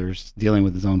own father's dealing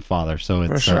with his own father. So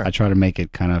it's sure. I try to make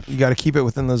it kind of You got to keep it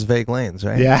within those vague lanes,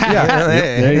 right? yeah.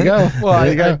 There you go. well,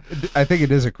 There you go. I think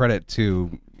it is a credit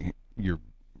to your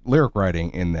lyric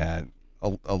writing in that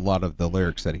a lot of the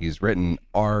lyrics that he's written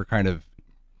are kind of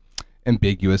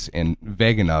ambiguous and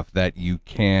vague enough that you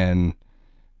can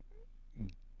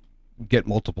get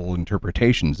multiple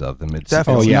interpretations of them. It's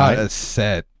Definitely. not a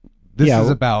set. This Yeah.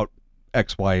 is about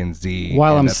X, Y, and Z.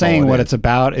 While and I'm that's saying all what is. it's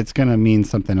about, it's going to mean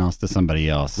something else to somebody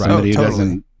else. Right. Somebody Oh, who totally.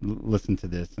 doesn't listen to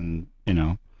this, and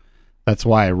that's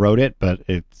why I wrote it. But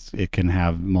it can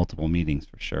have multiple meanings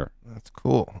for sure. That's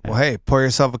cool. Well, hey, pour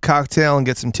yourself a cocktail and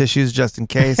get some tissues just in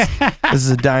case. This is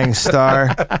 "A Dying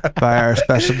Star" by our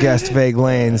special guest, Vague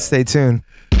Lanes. Stay tuned.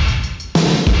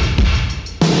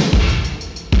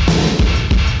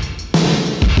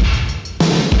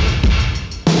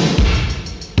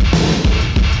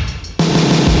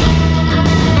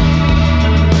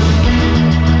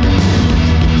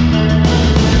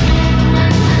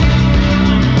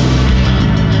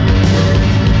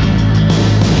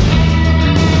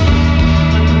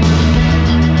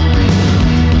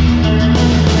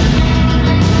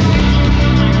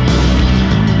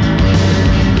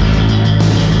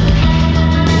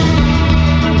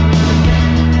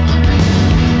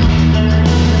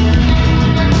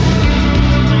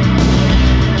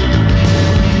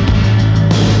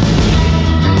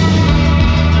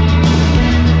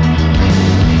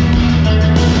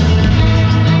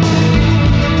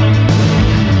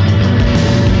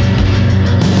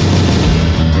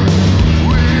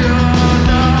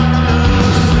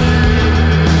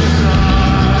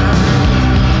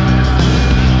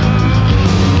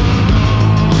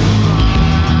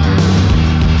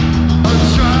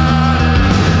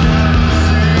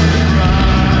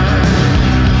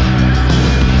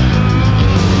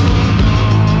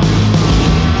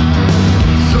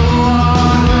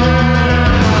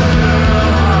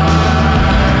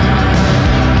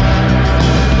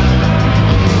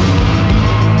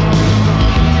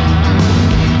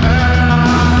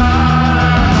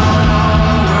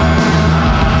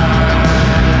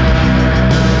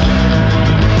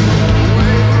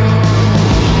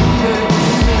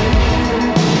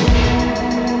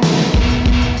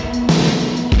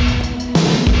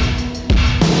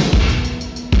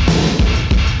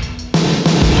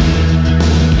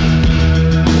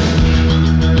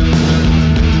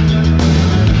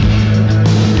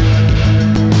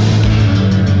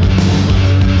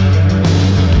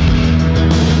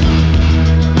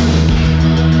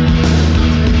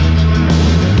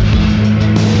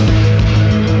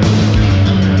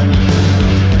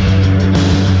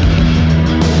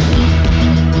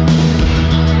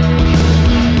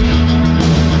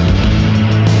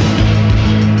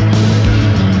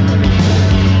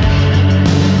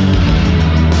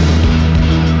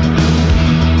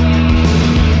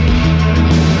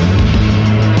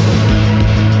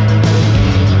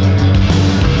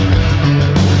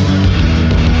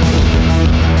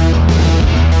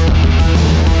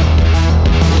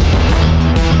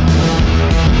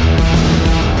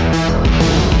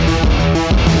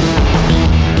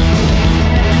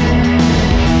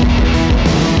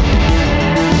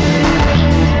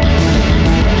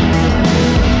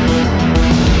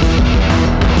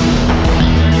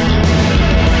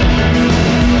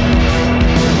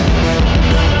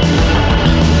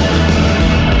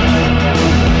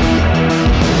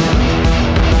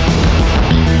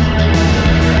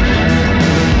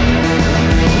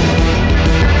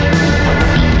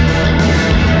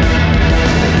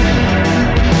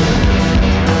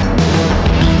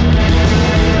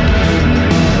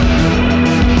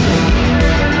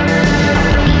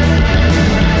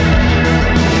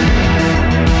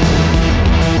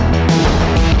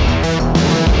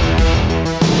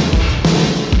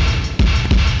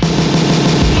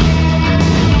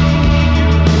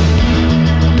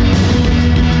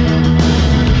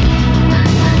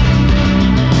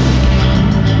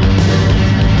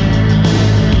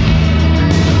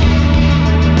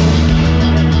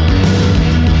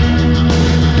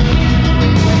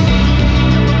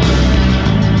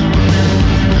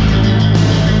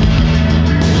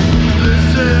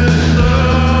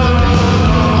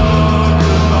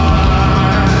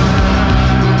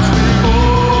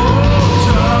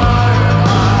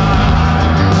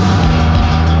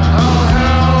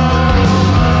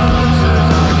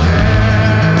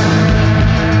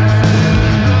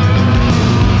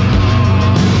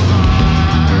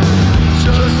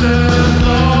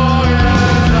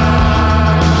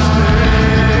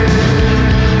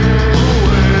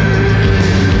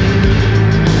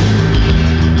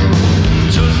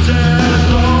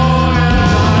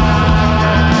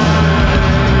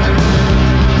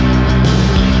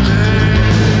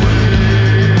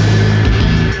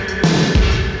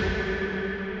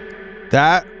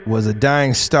 That was A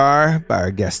Dying Star by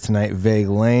our guest tonight, Vague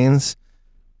Lanes.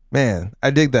 Man,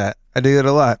 I dig that. I dig it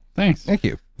a lot. Thanks. Thank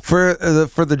you. For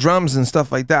the drums and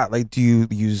stuff like that, like, do you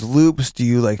use loops? Do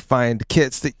you like find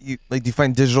kits that you like? Do you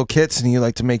find digital kits and you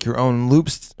like to make your own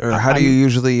loops, or how do you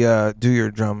usually do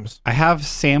your drums? I have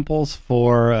samples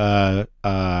for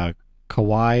Kawai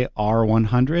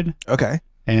R100. Okay.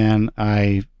 And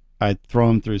I throw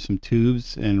them through some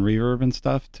tubes and reverb and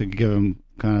stuff to give them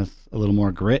kind of a little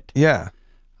more grit. Yeah.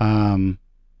 And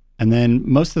then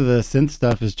most of the synth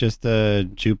stuff is just a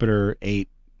Jupiter 8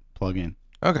 plugin.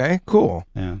 Okay. Cool.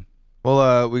 Yeah.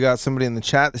 Well, we got somebody in the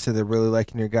chat that said they're really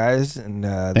liking your guys, and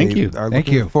Thank they you. are Thank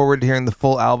looking you. forward to hearing the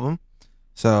full album.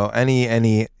 So,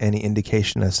 any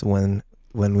indication as to when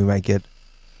we might get?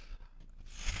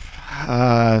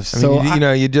 So I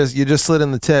mean, you just slid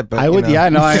in the tip. But, I would, you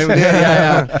know.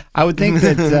 I would think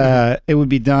that it would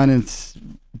be done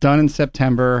in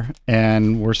September,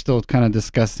 and we're still kind of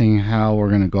discussing how we're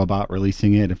going to go about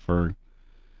releasing it. If we're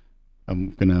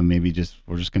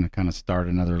just gonna kind of start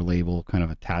another label kind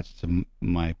of attached to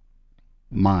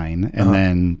mine, and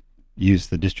then use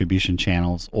the distribution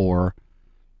channels, or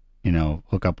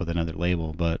hook up with another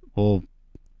label. But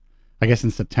I guess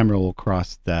in September we'll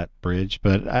cross that bridge.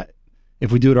 But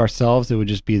if we do it ourselves, it would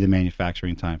just be the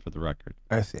manufacturing time for the record.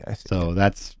 I see. So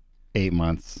that's 8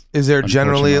 months. Is there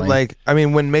generally unfortunately.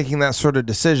 when making that sort of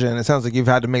decision, it sounds like you've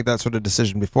had to make that sort of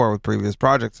decision before with previous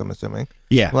projects, I'm assuming.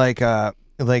 Yeah.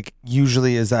 Like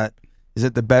usually is it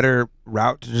the better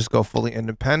route to just go fully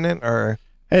independent, or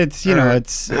It's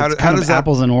it's how kind does of that-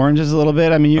 apples and oranges a little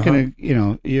bit. I mean, you can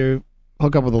you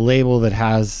hook up with a label that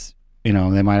has they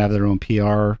might have their own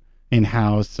PR in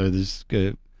house, so there's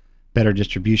good, better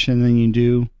distribution than you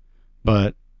do.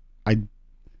 But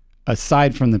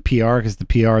aside from the PR, because the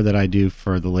PR that I do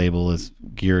for the label is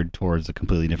geared towards a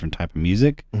completely different type of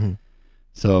music,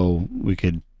 so we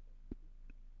could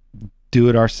do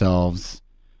it ourselves,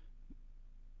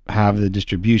 have the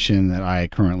distribution that I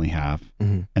currently have,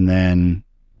 and then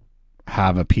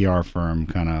have a PR firm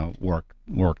kind of work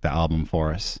the album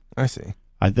for us. I see.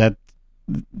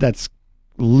 That's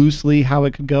loosely how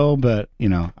it could go, but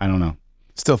I don't know.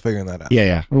 Still figuring that out.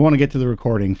 Yeah. We want to get to the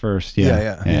recording first.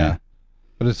 Yeah.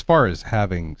 But as far as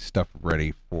having stuff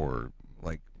ready for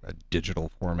like a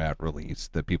digital format release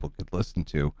that people could listen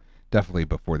to, definitely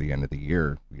before the end of the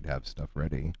year, we'd have stuff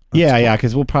ready. Yeah.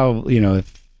 Because we'll probably,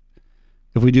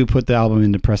 if we do put the album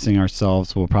into pressing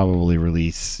ourselves, we'll probably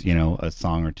release, a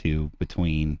song or two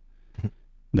between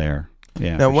there.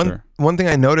 Yeah. Now, for one thing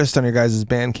I noticed on your guys'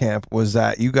 Bandcamp was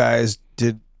that you guys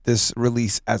did this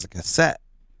release as a cassette.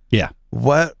 Yeah.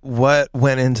 What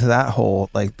went into that whole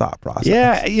thought process?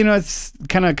 Yeah, it's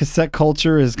kind of cassette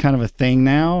culture is kind of a thing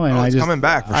now, and it's coming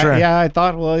back for sure. I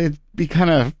thought, well, it'd be kind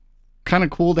of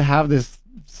cool to have this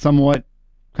somewhat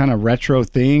kind of retro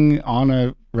thing on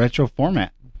a retro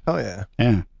format. Oh yeah.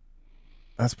 Yeah.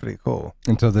 That's pretty cool.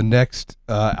 And so the next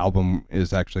album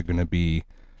is actually going to be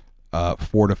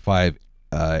 4 to 5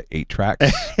 8 tracks.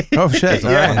 Oh shit!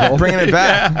 All right, bringing it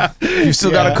back. You've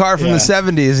still got a car from the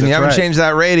 '70s, and you haven't right. changed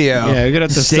that radio. Yeah, we're gonna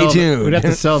have to Stay sell. tuned. We'd have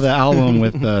to sell the album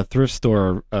with thrift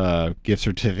store gift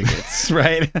certificates,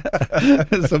 right?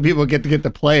 So people get to get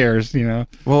the players,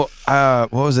 Well,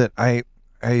 what was it? I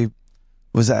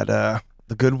was at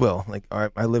the Goodwill. Like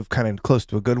I live kind of close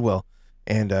to a Goodwill,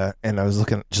 and I was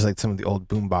looking at just like some of the old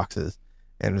boom boxes,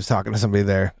 and was talking to somebody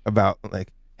there about like,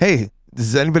 hey,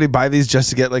 does anybody buy these just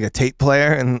to get like a tape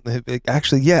player? And like,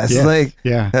 actually, yes. Like,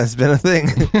 yeah, that's been a thing.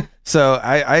 So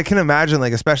I can imagine,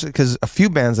 like, especially because a few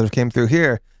bands that have came through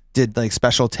here did like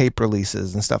special tape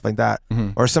releases and stuff like that.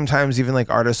 Or sometimes even like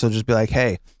artists will just be like,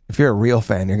 hey, if you're a real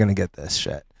fan, you're gonna get this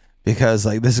shit because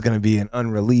like this is gonna be an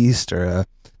unreleased or a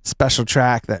special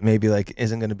track that maybe like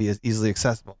isn't gonna be as easily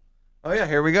accessible. Oh yeah,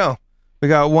 here we go. We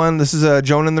got one. This is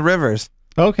Joan in the Rivers.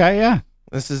 Okay, yeah,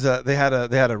 This is they had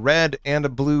a red and a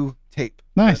blue tape.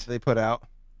 Nice. That they put out.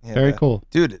 And, very cool.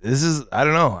 dude. This is, I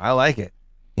don't know, I like it.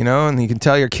 And you can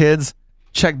tell your kids,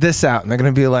 check this out, and they're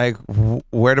gonna be like,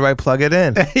 where do I plug it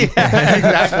in?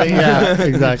 Yeah,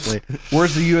 exactly.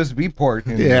 Where's the USB port?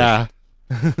 in Yeah,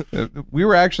 this? We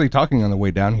were actually talking on the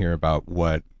way down here about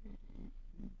what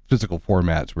physical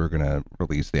formats we're going to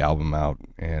release the album out,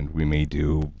 and we may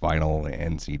do vinyl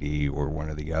and CD or one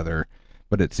or the other,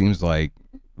 but it seems like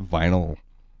vinyl,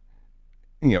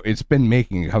 it's been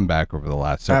making a comeback over the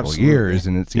last several years,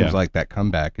 and it seems like that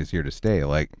comeback is here to stay.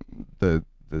 Like the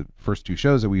first 2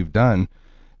 shows that we've done,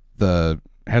 the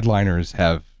headliners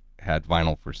have had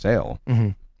vinyl for sale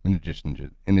in addition to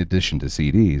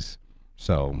CDs.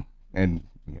 So, and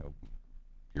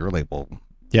your label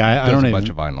Yeah, I does don't a even bunch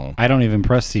of vinyl. I don't even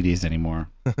press CDs anymore.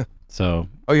 So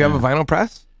Oh, you have a vinyl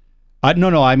press?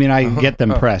 no. I mean, I get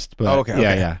them pressed, but okay,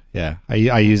 yeah.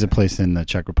 I use a place in the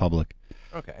Czech Republic.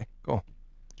 Okay, cool.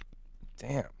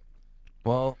 Damn.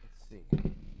 Well, let's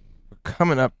see. We're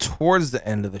coming up towards the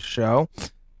end of the show,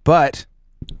 but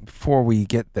before we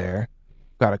get there,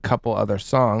 we've got a couple other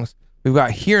songs. We've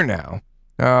got Here Now.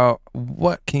 Now,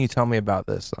 what can you tell me about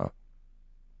this song?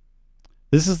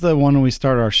 This is the one we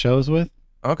start our shows with.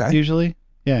 Okay. Usually,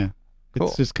 yeah. Cool.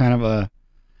 It's just kind of a.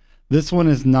 This one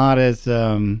is not as.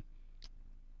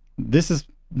 This is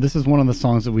one of the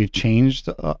songs that we've changed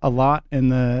a lot in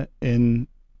the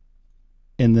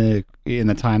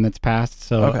time that's passed.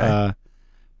 So,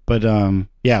 Okay.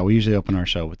 yeah, we usually open our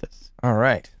show with this. All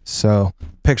right. So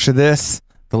picture this.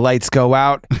 The lights go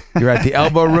out. You're at the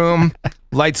elbow room.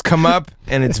 Lights come up,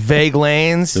 and it's Vague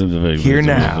Lanes. Here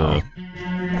Now.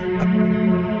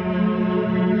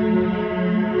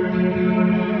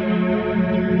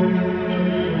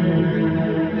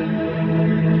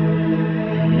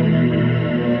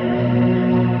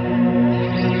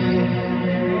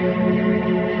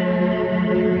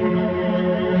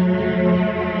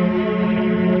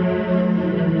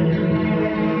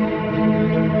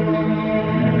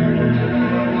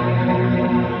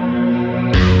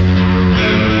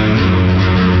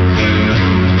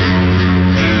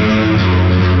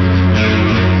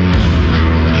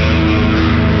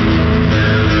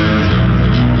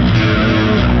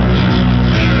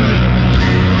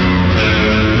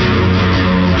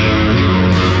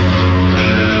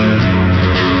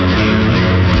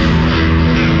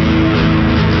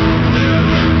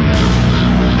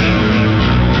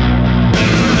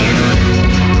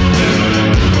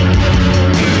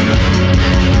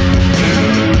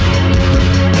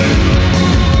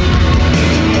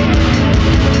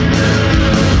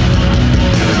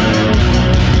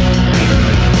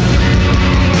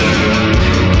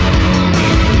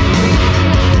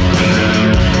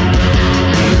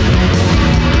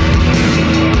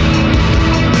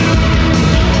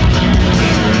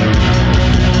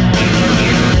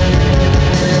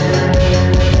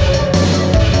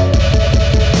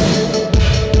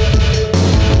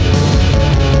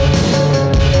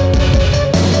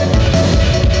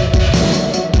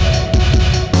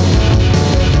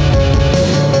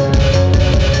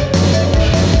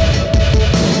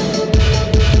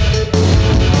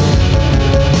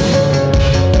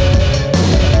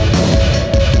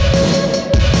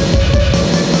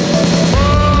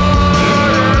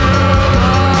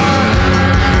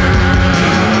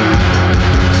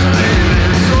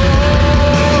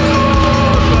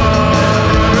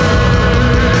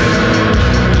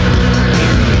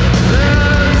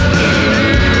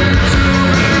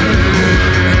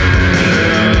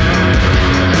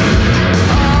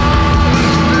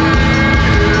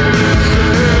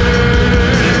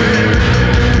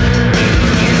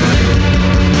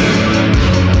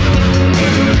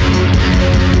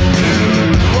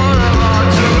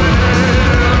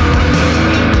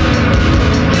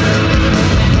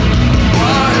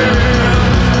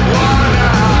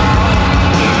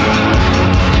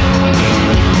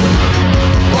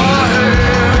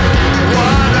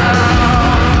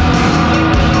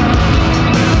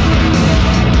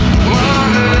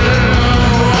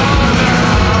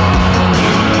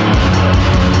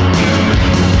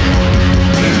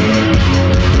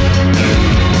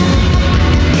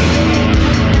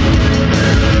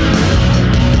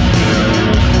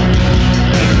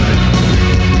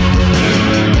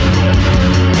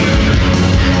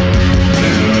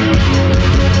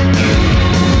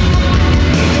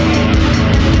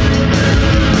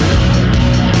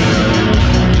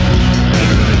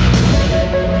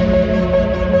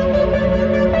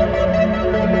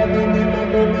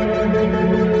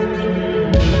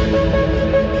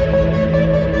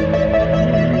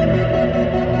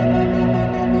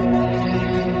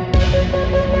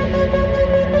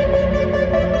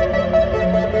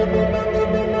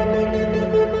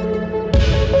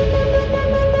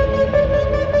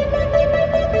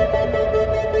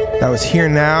 That was Here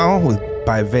Now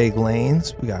by Vague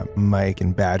Lanes. We got Mike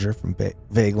and Badger from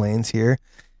Vague Lanes here.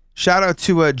 Shout out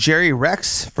to Jerry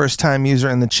Rex, first time user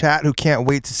in the chat, who can't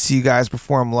wait to see you guys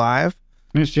perform live.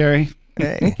 Thanks, Jerry.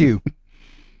 Hey. Thank you.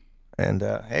 And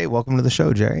hey, welcome to the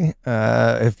show, Jerry.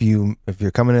 If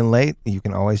you're coming in late, you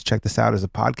can always check this out as a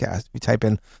podcast. If you type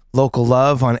in Local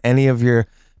Love on any of your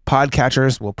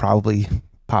podcatchers, we'll probably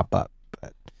pop up.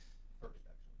 But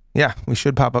yeah, we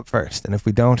should pop up first. And if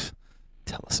we don't,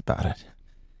 tell us about it.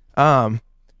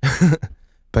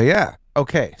 But yeah,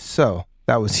 okay. So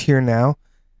that was Here Now.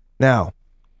 Now,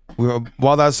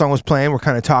 while that song was playing, we're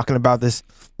kind of talking about this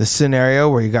scenario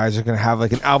where you guys are gonna have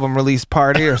like an album release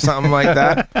party or something like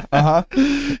that.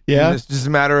 Yeah. And it's just a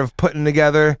matter of putting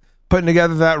together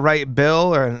that right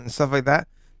bill or stuff like that.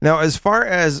 Now, as far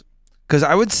as, because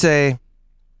I would say,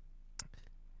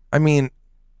 I mean,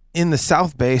 in the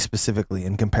South Bay specifically,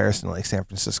 in comparison to like San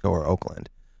Francisco or Oakland,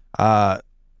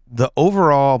 the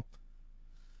overall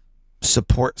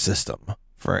support system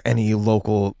for any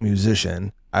local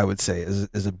musician, I would say,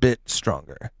 is a bit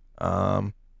stronger.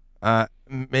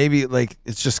 Maybe like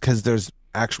it's just because there's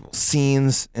actual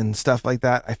scenes and stuff like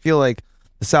that. I feel like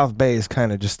the South Bay is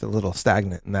kind of just a little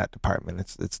stagnant in that department.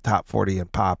 It's top 40 and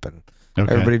pop, and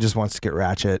everybody just wants to get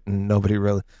ratchet, and nobody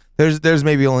really. There's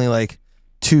maybe only like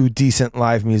 2 decent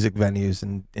live music venues,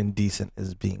 and decent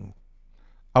is being.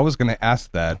 I was going to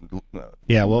ask that.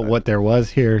 Yeah, what there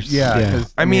was here. Yeah,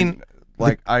 'cause, I mean,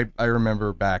 like I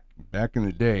remember back in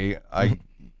the day,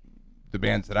 the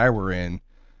bands that I were in,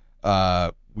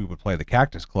 we would play the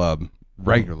Cactus Club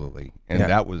regularly, and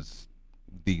that was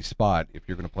the spot if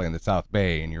you're going to play in the South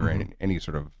Bay and you're in any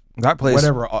sort of that place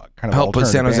whatever kind of helped put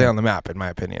San Jose band on the map, in my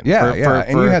opinion. Yeah,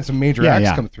 and you had some major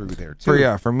acts come through there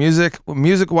too. For music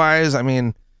wise, I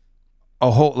mean,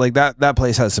 a whole like that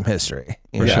place has some history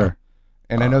For sure.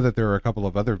 And I know that there are a couple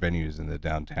of other venues in the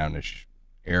downtownish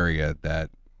area that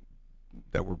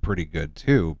were pretty good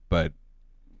too, but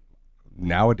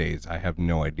nowadays I have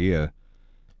no idea.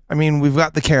 I mean, we've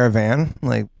got the Caravan,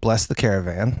 like bless the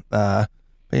Caravan. But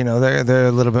you know, they're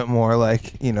a little bit more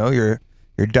like, you know, your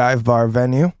dive bar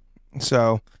venue.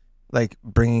 So like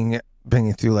bringing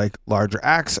through like larger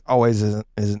acts always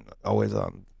isn't always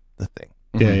on the thing.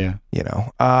 Yeah. You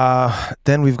know.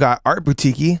 Then we've got Art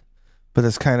Boutique, but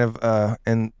it's kind of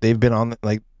and they've been on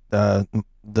like the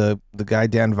guy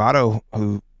Dan Votto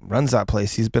who runs that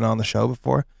place. He's been on the show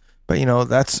before, but you know,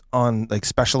 that's on like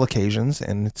special occasions,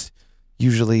 and it's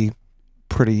usually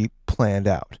pretty planned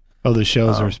out. Oh, the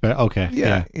shows are okay.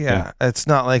 Yeah. It's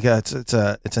not like it's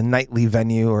a nightly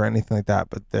venue or anything like that,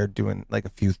 but they're doing like a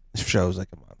few shows like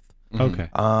a month. Okay.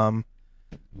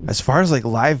 As far as like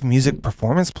live music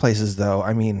performance places though,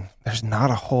 I mean, there's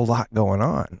not a whole lot going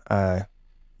on.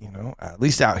 You know, at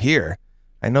least out here.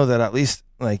 I know that at least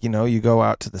like, you know, you go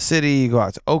out to the city, you go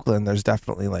out to Oakland, there's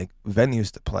definitely like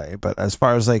venues to play. But as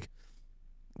far as like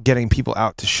getting people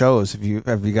out to shows, have you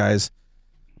guys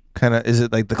kind of, is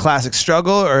it like the classic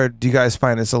struggle, or do you guys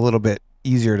find it's a little bit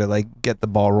easier to like get the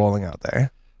ball rolling out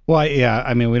there? Well, yeah,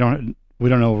 I mean, we don't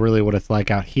know really what it's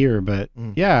like out here, but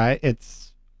yeah, it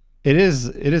is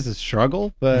a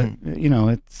struggle, but you know,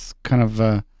 it's kind of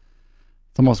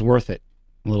it's almost worth it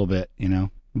a little bit, you know.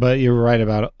 But you're right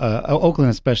about Oakland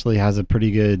especially has a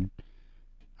pretty good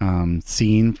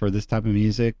scene for this type of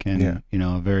music, and you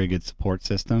know, a very good support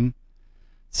system.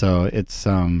 So it's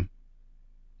a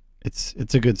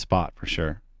good spot for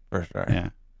sure. For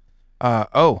sure.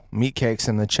 Yeah. Meat Cakes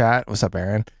in the chat. What's up,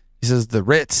 Aaron? He says the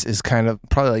Ritz is kind of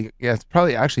probably like, it's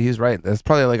probably, actually he's right. That's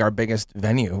probably like our biggest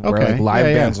venue where like live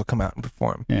bands will come out and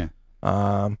perform. Yeah.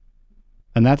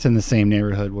 And that's in the same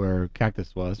neighborhood where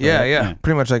Cactus was. Right? Yeah.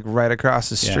 Pretty much like right across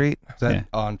the street. Is that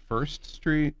on First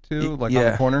Street too? Like on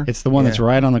the corner? It's the one that's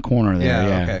right on the corner there.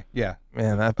 Yeah. Okay. Yeah.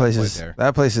 Man, that place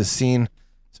has seen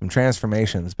some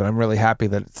transformations, but I'm really happy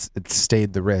that it's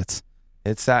stayed the Ritz.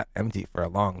 It sat empty for a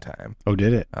long time. Oh,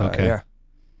 did it? Okay. Yeah.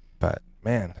 But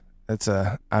man, it's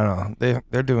I don't know.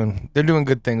 They're doing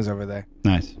good things over there.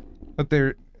 Nice. But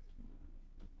there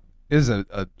is an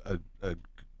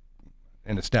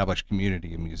established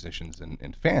community of musicians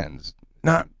and fans.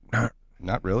 Not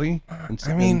really.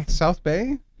 I mean, South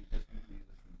Bay?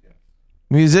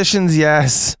 Musicians,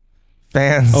 yes.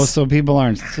 Fans. Oh, so people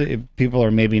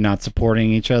are maybe not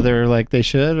supporting each other like they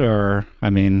should, or I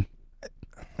mean,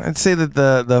 I'd say that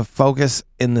the focus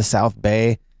in the South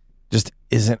Bay just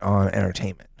isn't on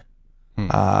entertainment.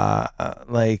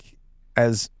 Like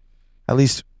as at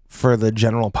least for the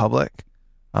general public,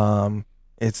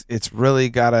 it's really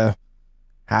gotta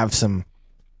have some.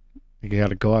 You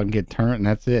gotta go out and get turned, and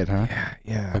that's it, huh?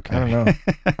 Yeah. Okay.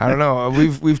 I don't know.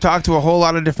 We've talked to a whole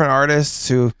lot of different artists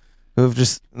who've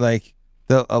just like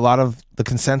a lot of the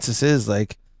consensus is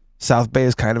like South Bay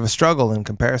is kind of a struggle in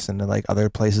comparison to like other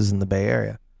places in the Bay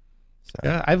Area. So.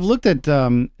 Yeah, I've looked at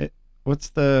what's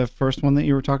the first one that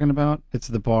you were talking about? It's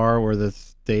the bar where the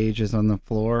stage is on the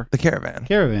floor. The Caravan.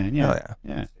 Yeah.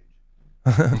 Yeah.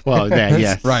 Well,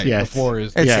 yes, right. Yes. The floor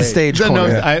is it's the stage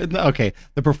corner. Okay,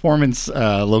 the performance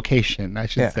location, I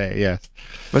should say. Yes,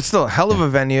 but still, hell of a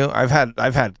venue. I've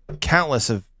had countless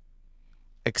of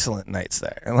excellent nights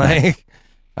there. Like,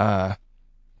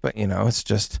 but you know, it's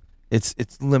just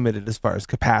it's limited as far as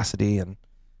capacity, and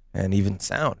and even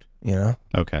sound, you know?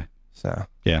 Okay. So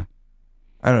Yeah.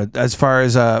 I don't know. As far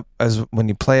as when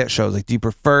you play at shows, like, do you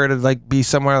prefer to like be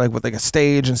somewhere like with like a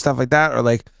stage and stuff like that, or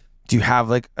like do you have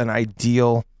like an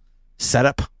ideal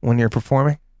setup when you're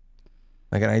performing,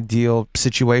 like an ideal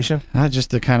situation? Just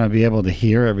to kind of be able to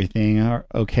hear everything.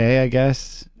 Okay, I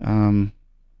guess.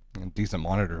 A decent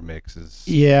monitor mix is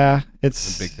Yeah,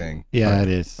 it's a big thing. Yeah, Right. it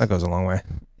is. That goes a long way.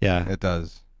 Yeah, It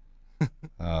does.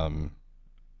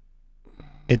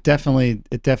 it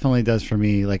definitely does for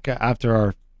me. Like after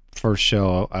our first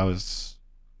show, I was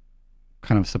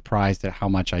kind of surprised at how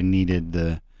much I needed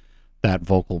that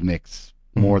vocal mix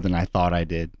more than I thought I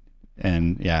did.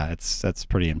 And yeah, that's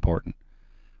pretty important.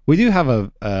 We do have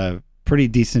a pretty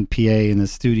decent PA in the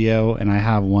studio, and I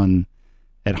have one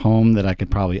at home that I could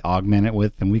probably augment it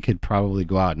with, and we could probably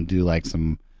go out and do like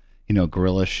some,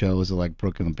 guerrilla shows of like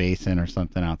Brooklyn Basin or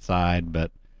something outside. But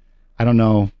I don't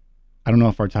know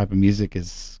if our type of music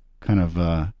is kind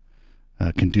of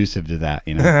conducive to that,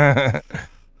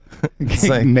 It's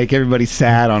like, make everybody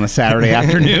sad on a Saturday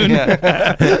afternoon.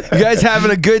 yeah. You guys having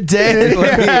a good day?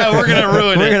 Yeah, we're gonna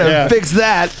ruin it. We're gonna Yeah. fix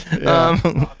that.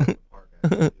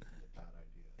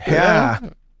 Yeah.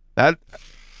 That'd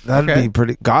Okay. be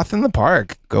pretty. Goth in the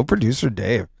Park. Go producer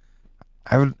Dave.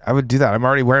 I would do that. I'm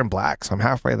already wearing black, so I'm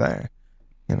halfway there.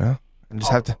 I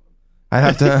just have to. I'd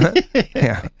have to.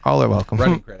 Yeah, all are welcome.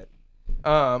 Running credit.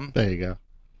 There you go.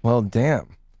 Well, damn.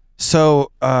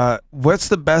 So, what's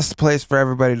the best place for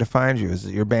everybody to find you? Is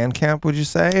it your Bandcamp, would you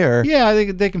say, or? Yeah, I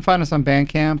think they can find us on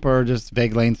Bandcamp or just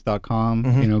vaguelanes.com.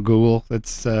 Mhm. Google.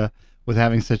 It's with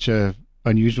having such a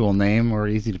unusual name or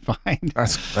easy to find.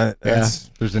 That's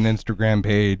There's an Instagram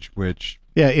page, which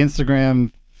Yeah,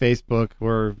 Instagram, Facebook,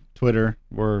 or Twitter.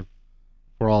 We're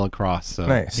all across, so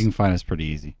Nice. you can find us pretty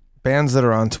easy. bands that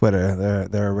are on Twitter.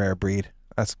 They're a rare breed.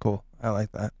 That's cool. I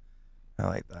like that.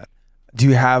 Do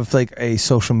you have like a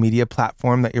social media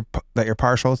platform that you're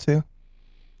partial to?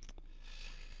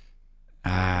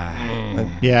 Yeah, I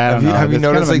Have don't you- know. have you It's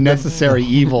kind noticed, of a like, the- necessary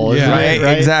evil, isn't Yeah. it?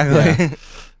 Right? Exactly.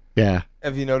 Yeah.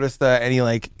 Have you noticed any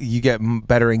like you get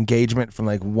better engagement from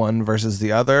like one versus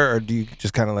the other, or do you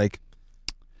just kind of like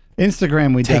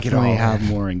Instagram, we Take it definitely all have in.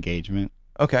 more engagement.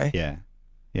 okay? Yeah.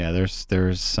 There's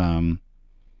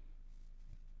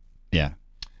yeah.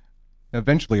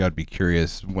 eventually I'd be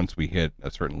curious once we hit a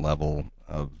certain level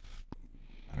of,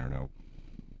 I don't know,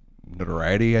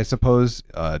 notoriety, I suppose,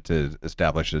 to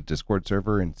establish a Discord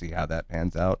server and see how that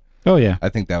pans out. Oh yeah. I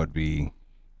think that would be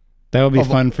That would be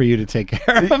fun for you to take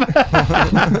care of.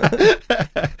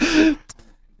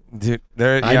 Dude,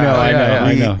 there. I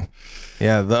know.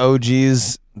 Yeah, the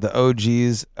OGs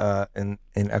in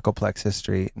Echoplex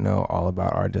history know all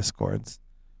about our Discords,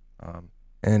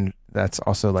 and that's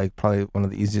also like probably one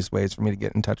of the easiest ways for me to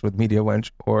get in touch with Media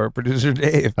Wench or producer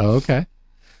Dave. Oh, okay.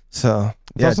 So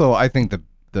It's also, I think,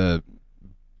 the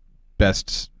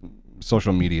best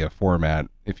social media format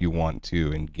if you want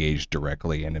to engage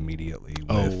directly and immediately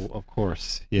with, of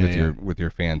course. with your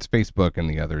fans. Facebook and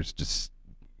the others just,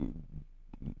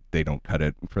 they don't cut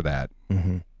it for that.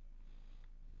 mm-hmm.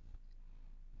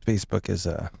 Facebook is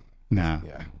No.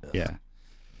 yeah.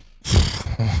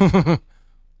 Yeah.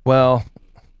 Well,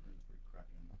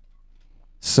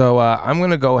 so I'm going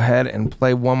to go ahead and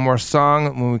play one more song.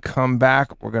 When we come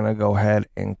back, we're going to go ahead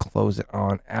and close it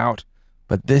on out.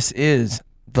 But this is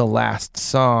the last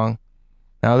song.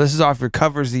 Now, this is off your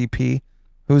covers EP.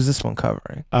 Who's this one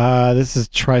covering? This is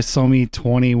Trisomy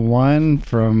 21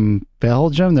 from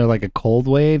Belgium. They're like a cold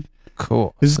wave.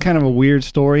 Cool. This is kind of a weird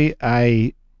story.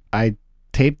 I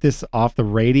taped this off the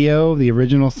radio, the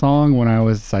original song, when I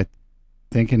was, I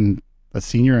think, a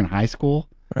senior in high school,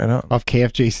 Right on. off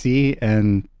KFJC,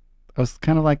 and I was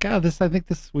kind of like, I think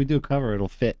we do a cover. It'll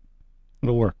fit.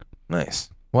 It'll work. Nice.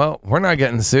 Well, we're not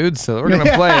getting sued, so we're going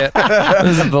to play it.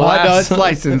 This is the last. No, it's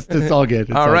licensed. It's all good.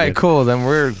 It's All right, good. cool. Then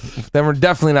we're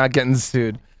definitely not getting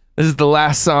sued. This is the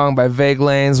last song by Vague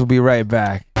Lanes. We'll be right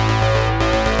back.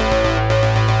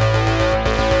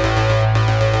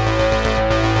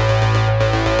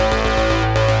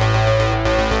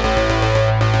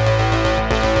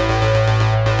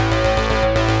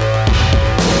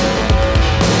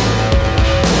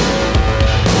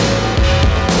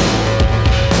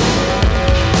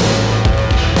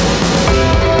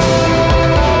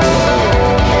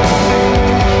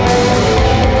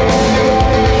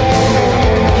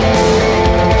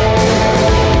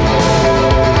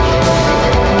 We'll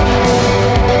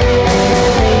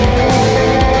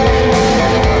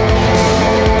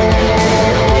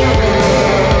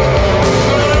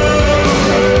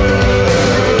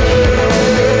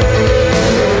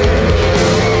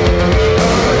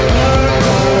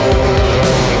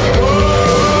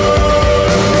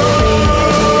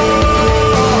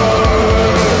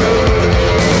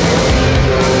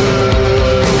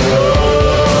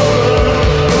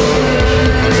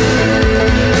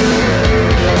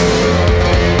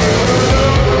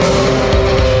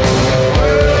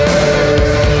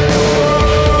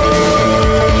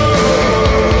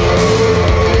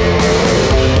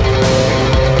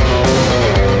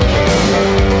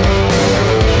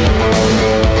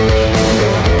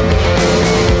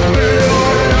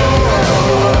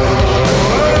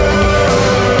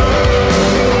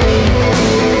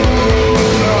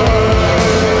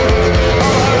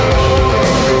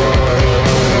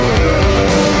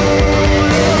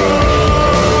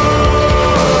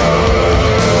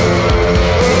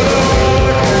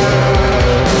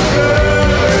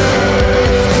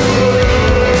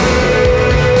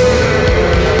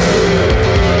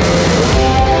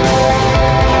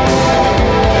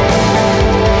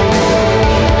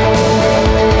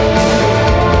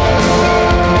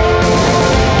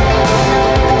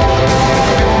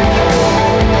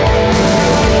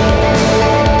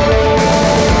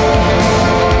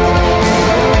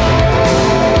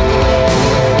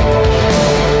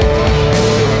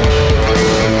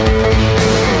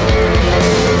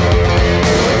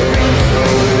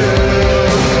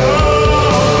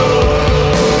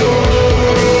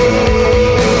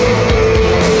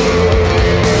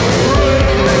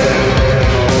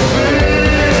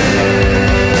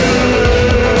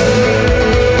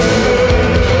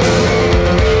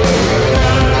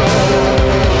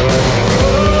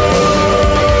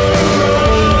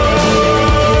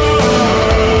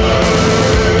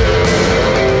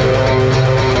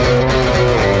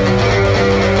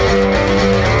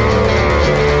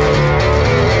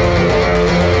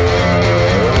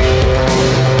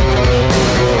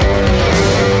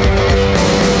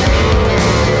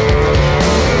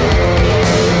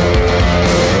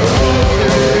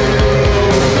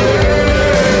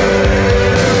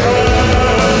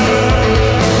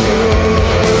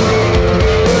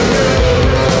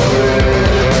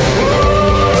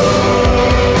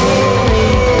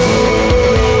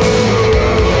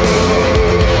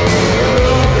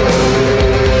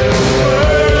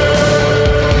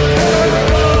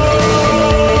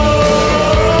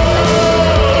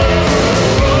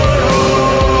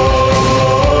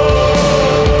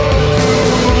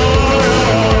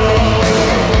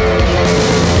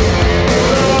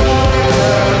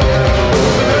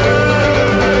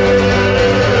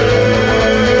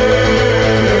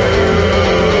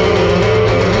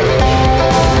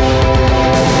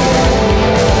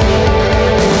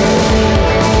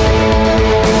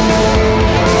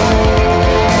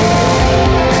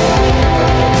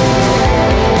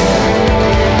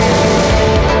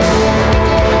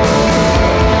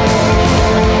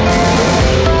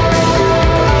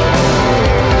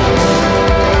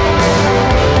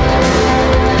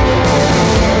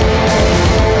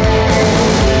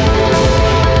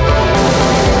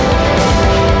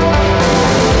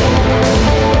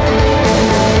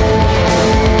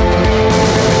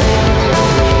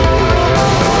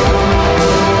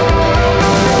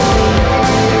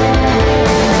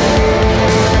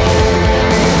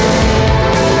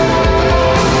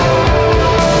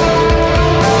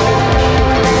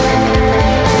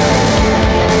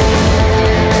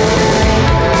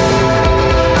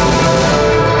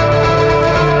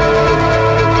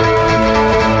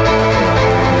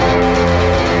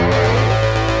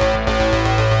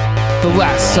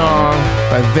song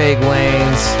by Vague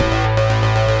Lanes.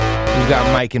 We've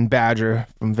got Mike and Badger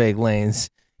from Vague Lanes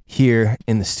here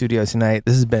in the studio tonight.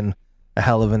 This has been a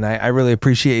hell of a night. I really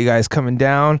appreciate you guys coming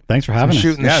down. Thanks for having us.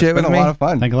 Shooting the Yeah, shit it's been with a me. lot of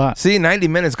fun. Thanks a lot. See, 90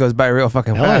 minutes goes by real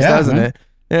fucking Hell fast, yeah, doesn't man. it?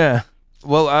 Yeah.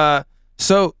 Well,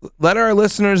 so let our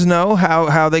listeners know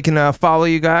how they can follow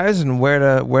you guys and where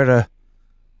to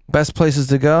best places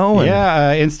to go. And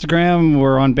Instagram.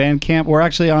 We're on Bandcamp. We're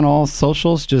actually on all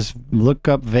socials. Just look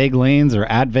up Vague Lanes or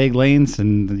 @Vague Lanes,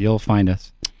 and you'll find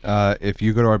us. If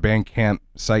you go to our Bandcamp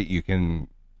site, you can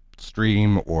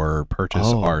stream or purchase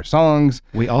Oh. our songs.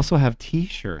 We also have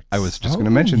T-shirts. I was just going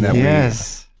to mention that.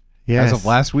 Yes. As of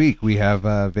last week, we have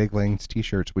Vague Lanes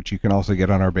t-shirts, which you can also get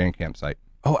on our Bandcamp site.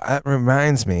 Oh, that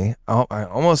reminds me. Oh, it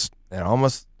almost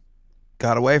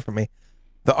got away from me.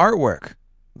 The artwork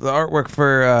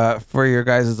for your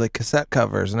guys' like cassette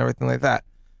covers and everything like that.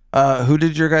 Who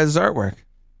did your guys' artwork?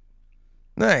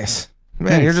 Nice, man.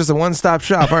 Thanks. You're just a one-stop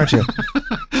shop, aren't you?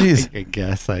 Jeez. I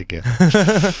guess.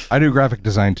 I do graphic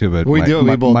design too, but We both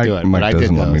Mike, do it, Mike but I did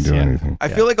doesn't let me those, do yeah. anything. I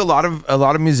feel like a lot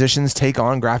of musicians take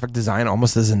on graphic design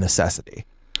almost as a necessity.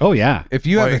 Oh yeah. If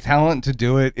you have the Like- talent to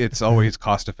do it, it's always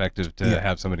cost effective to Yeah.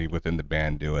 have somebody within the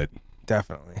band do it,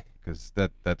 Definitely. because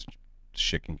that's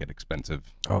shit can get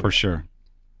expensive. Oh, For sure.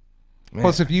 man.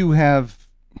 Plus, if you have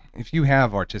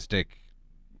artistic,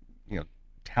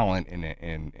 talent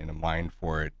in a mind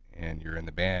for it, and you're in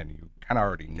the band, you kind of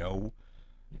already know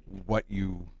what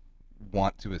you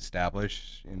want to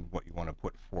establish and what you want to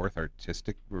put forth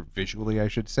artistic or visually, I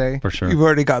should say. For sure. you've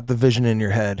already got the vision in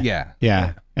your head. Yeah.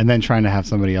 Yeah. And then trying to have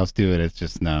somebody else do it, it's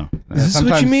just no. Is this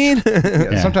what you mean?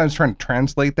 Yeah, sometimes trying to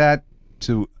translate that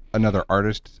to another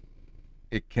artist,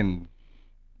 it can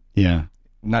Yeah.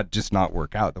 not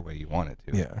work out the way you want it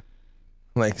to. Yeah.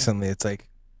 Like suddenly it's like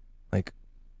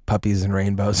puppies and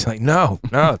rainbows. Like, no,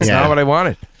 it's Yeah. not what I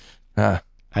wanted. I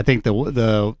think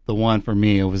the one for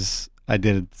me, it was I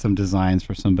did some designs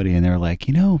for somebody and they were like,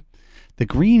 the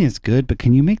green is good, but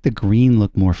can you make the green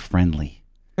look more friendly?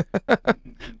 I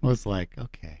was like,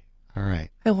 okay, all right.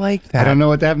 I like that. I don't know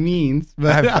what that means,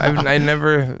 but I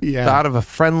never Yeah. thought of a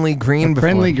friendly green before.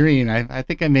 friendly green. I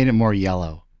think I made it more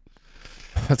yellow.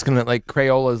 That's gonna, like,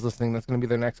 Crayola's listening. That's gonna be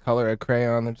their next color, a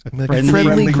crayon. They're just gonna be like,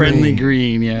 Friendly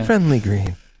green. Yeah. Friendly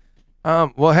green.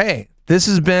 Well, hey, this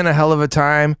has been a hell of a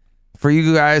time. For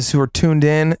you guys who are tuned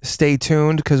in, stay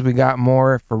tuned because we got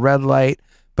more for Red Light.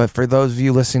 But for those of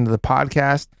you listening to the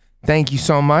podcast, thank you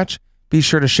so much. Be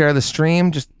sure to share the stream.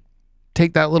 Just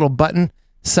take that little button,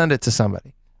 send it to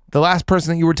somebody. The last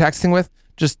person that you were texting with,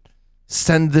 just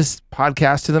send this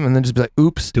podcast to them and then just be like,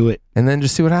 oops. Do it. And then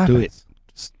just see what happens. Do it.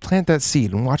 Just plant that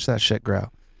seed and watch that shit grow.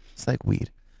 It's like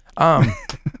weed.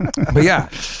 But yeah,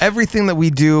 everything that we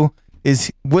do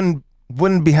wouldn't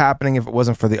be happening if it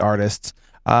wasn't for the artists.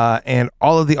 And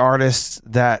all of the artists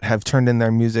that have turned in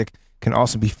their music can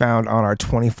also be found on our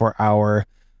 24-hour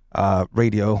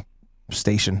radio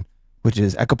station, which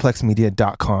is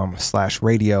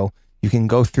echoplexmedia.com/radio. You can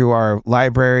go through our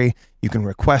library. You can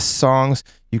request songs.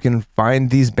 You can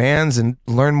find these bands and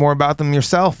learn more about them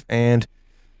yourself. And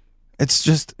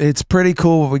it's pretty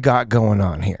cool what we got going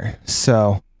on here.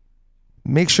 So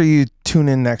make sure you tune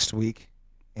in next week.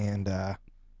 And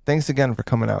thanks again for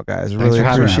coming out, guys. Thanks Really for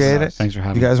having appreciate us. it. Thanks for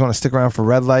having If you guys want to stick around for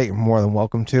Red Light, you're more than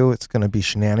welcome to. It's going to be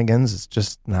shenanigans. It's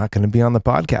just not going to be on the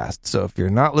podcast. So if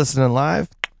you're not listening live,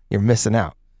 you're missing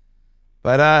out.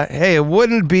 But hey, it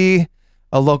wouldn't be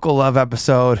a Local Love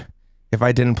episode if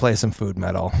I didn't play some food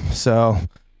metal. So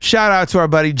shout out to our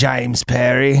buddy James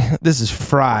Perry. This is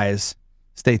Fries.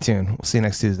 Stay tuned. We'll see you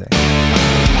next Tuesday.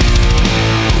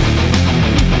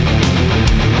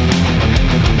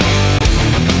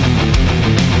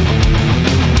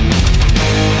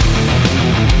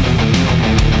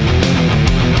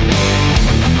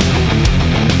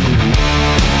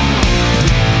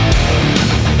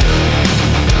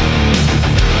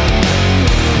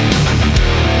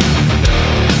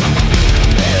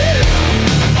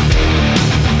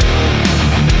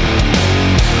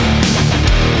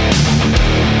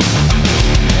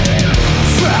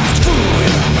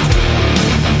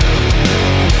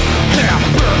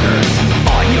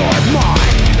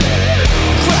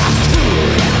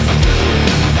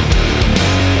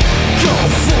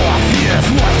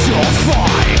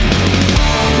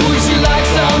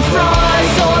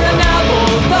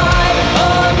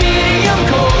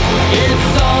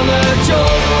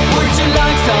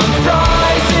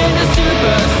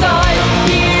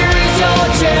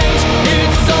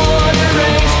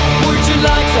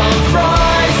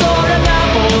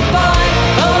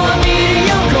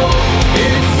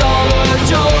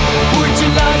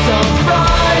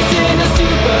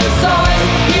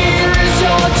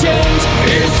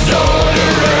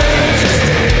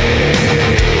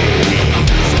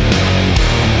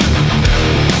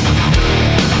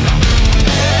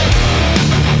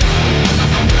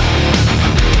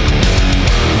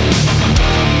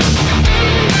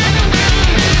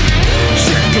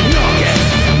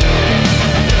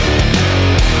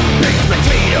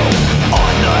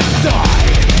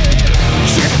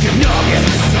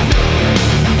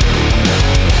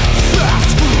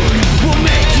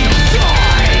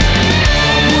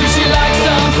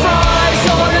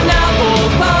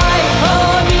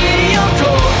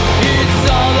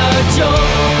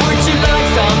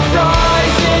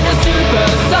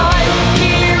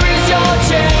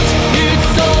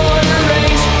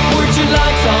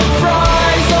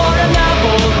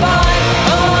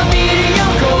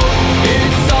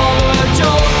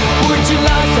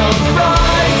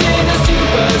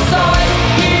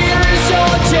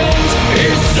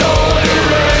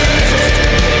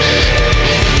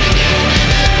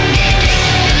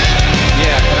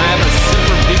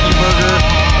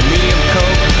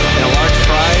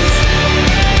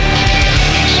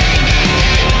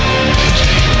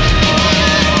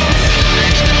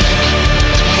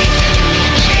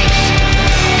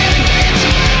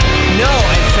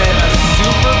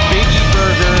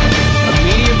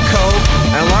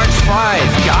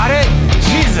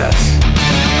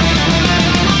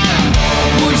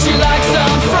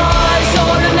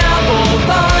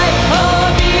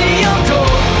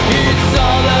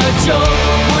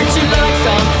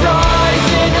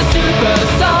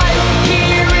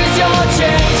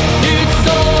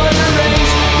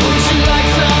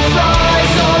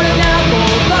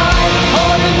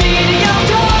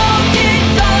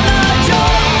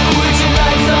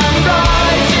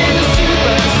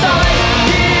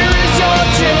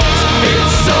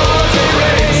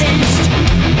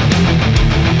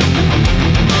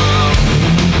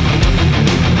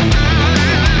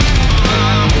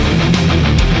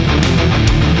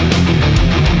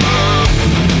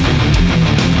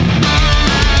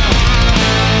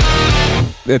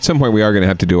 at some point we are going to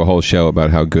have to do a whole show about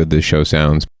how good this show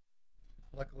sounds.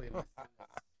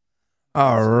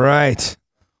 All right.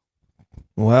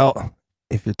 Well,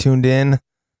 if you're tuned in,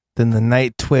 then the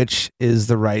night Twitch is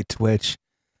the right Twitch.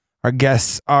 Our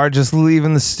guests are just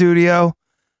leaving the studio,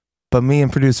 but me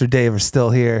and producer Dave are still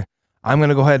here. I'm going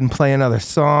to go ahead and play another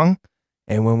song,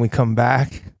 and when we come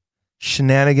back,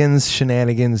 shenanigans.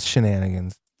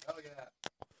 Oh, yeah.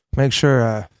 Make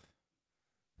sure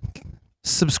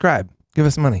subscribe. Give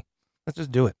us money. Let's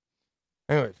just do it.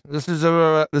 Anyways, this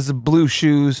is Blue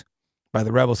Shoes by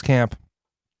the Rebels Camp,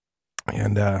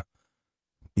 and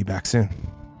be back soon.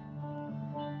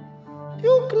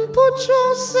 You can put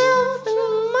yourself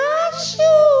in my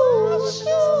shoes,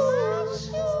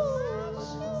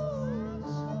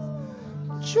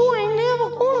 but you ain't never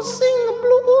gonna sing the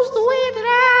blues the way that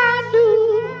I do.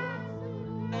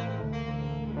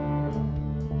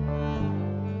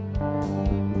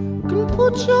 You can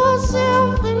put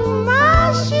yourself in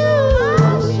my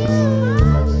shoes,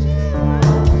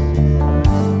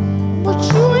 but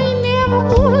you ain't never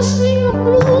gonna sing the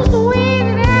blues the way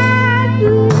that I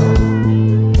do.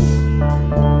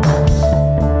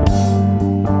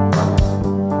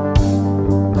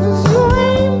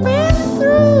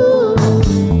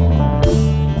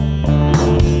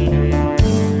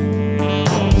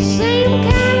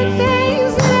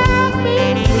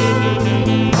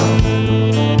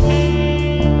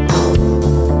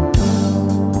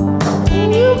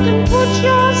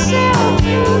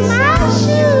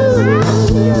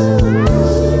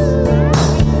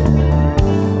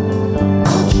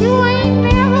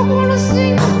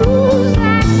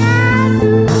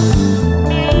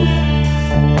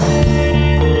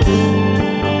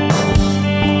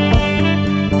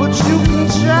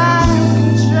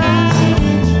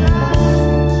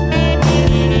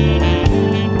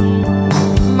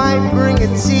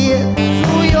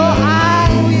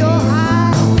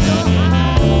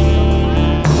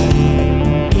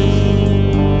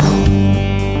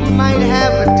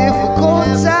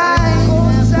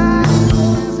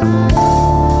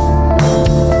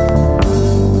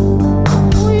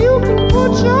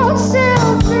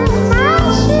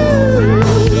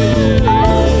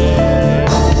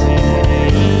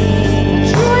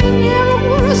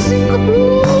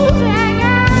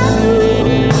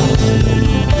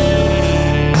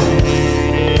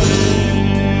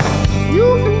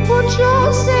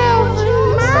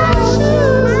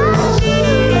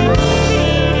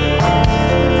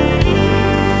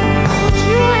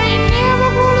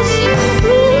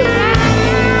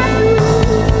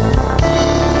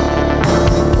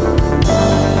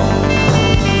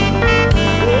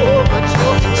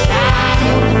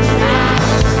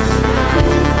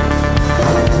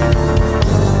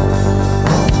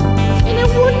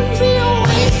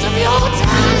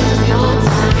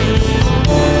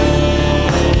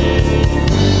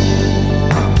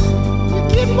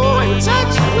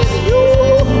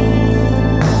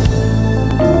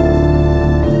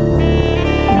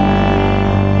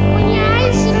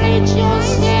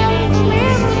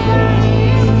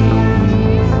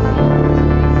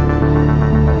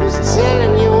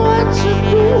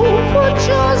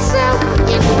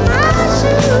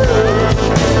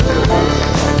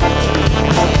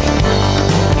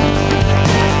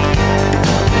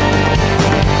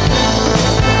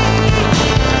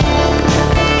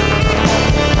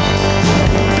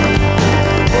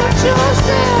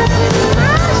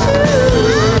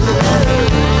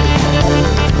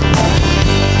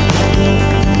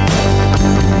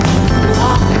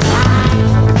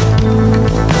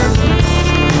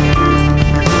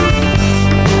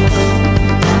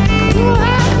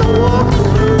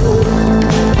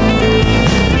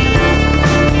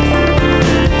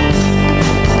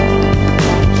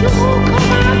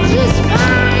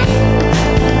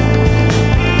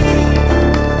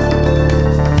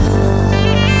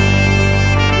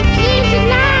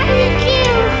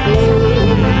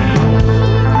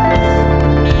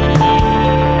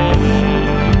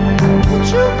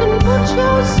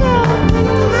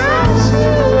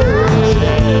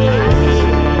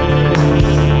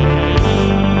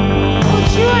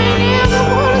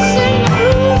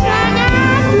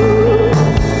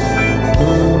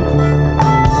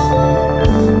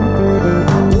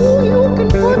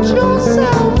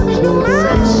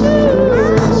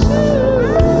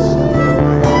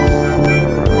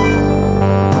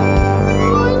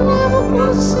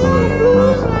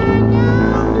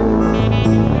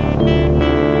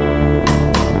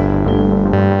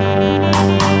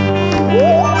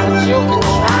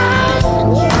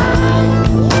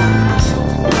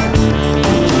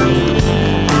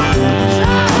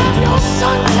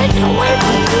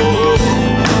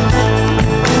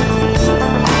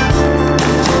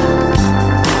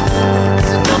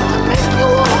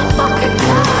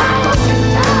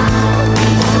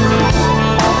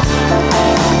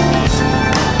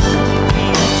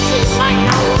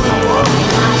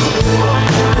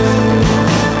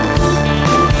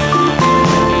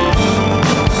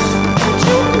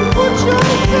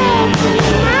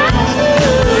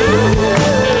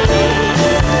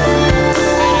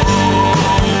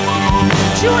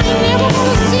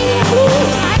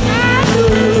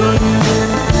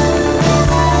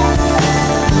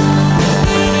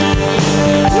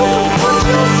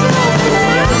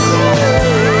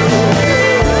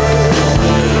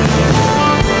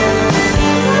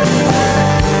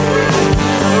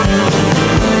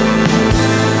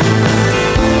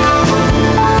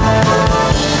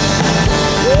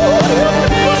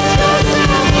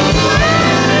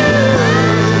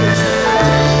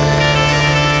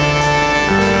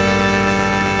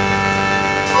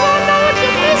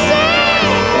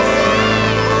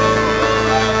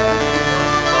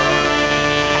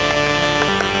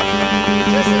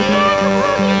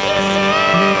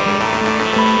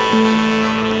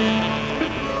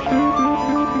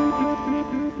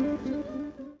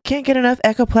 can't get enough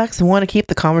Echoplex and want to keep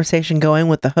the conversation going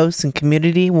with the hosts and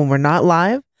community when we're not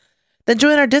live? Then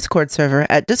join our Discord server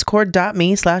at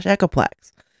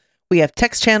discord.me/Echoplex. We have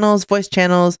text channels, voice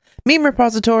channels, meme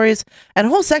repositories, and a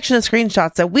whole section of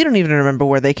screenshots that we don't even remember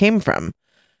where they came from.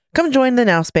 Come join the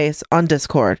Now Space on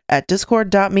Discord at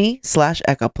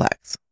discord.me/Echoplex.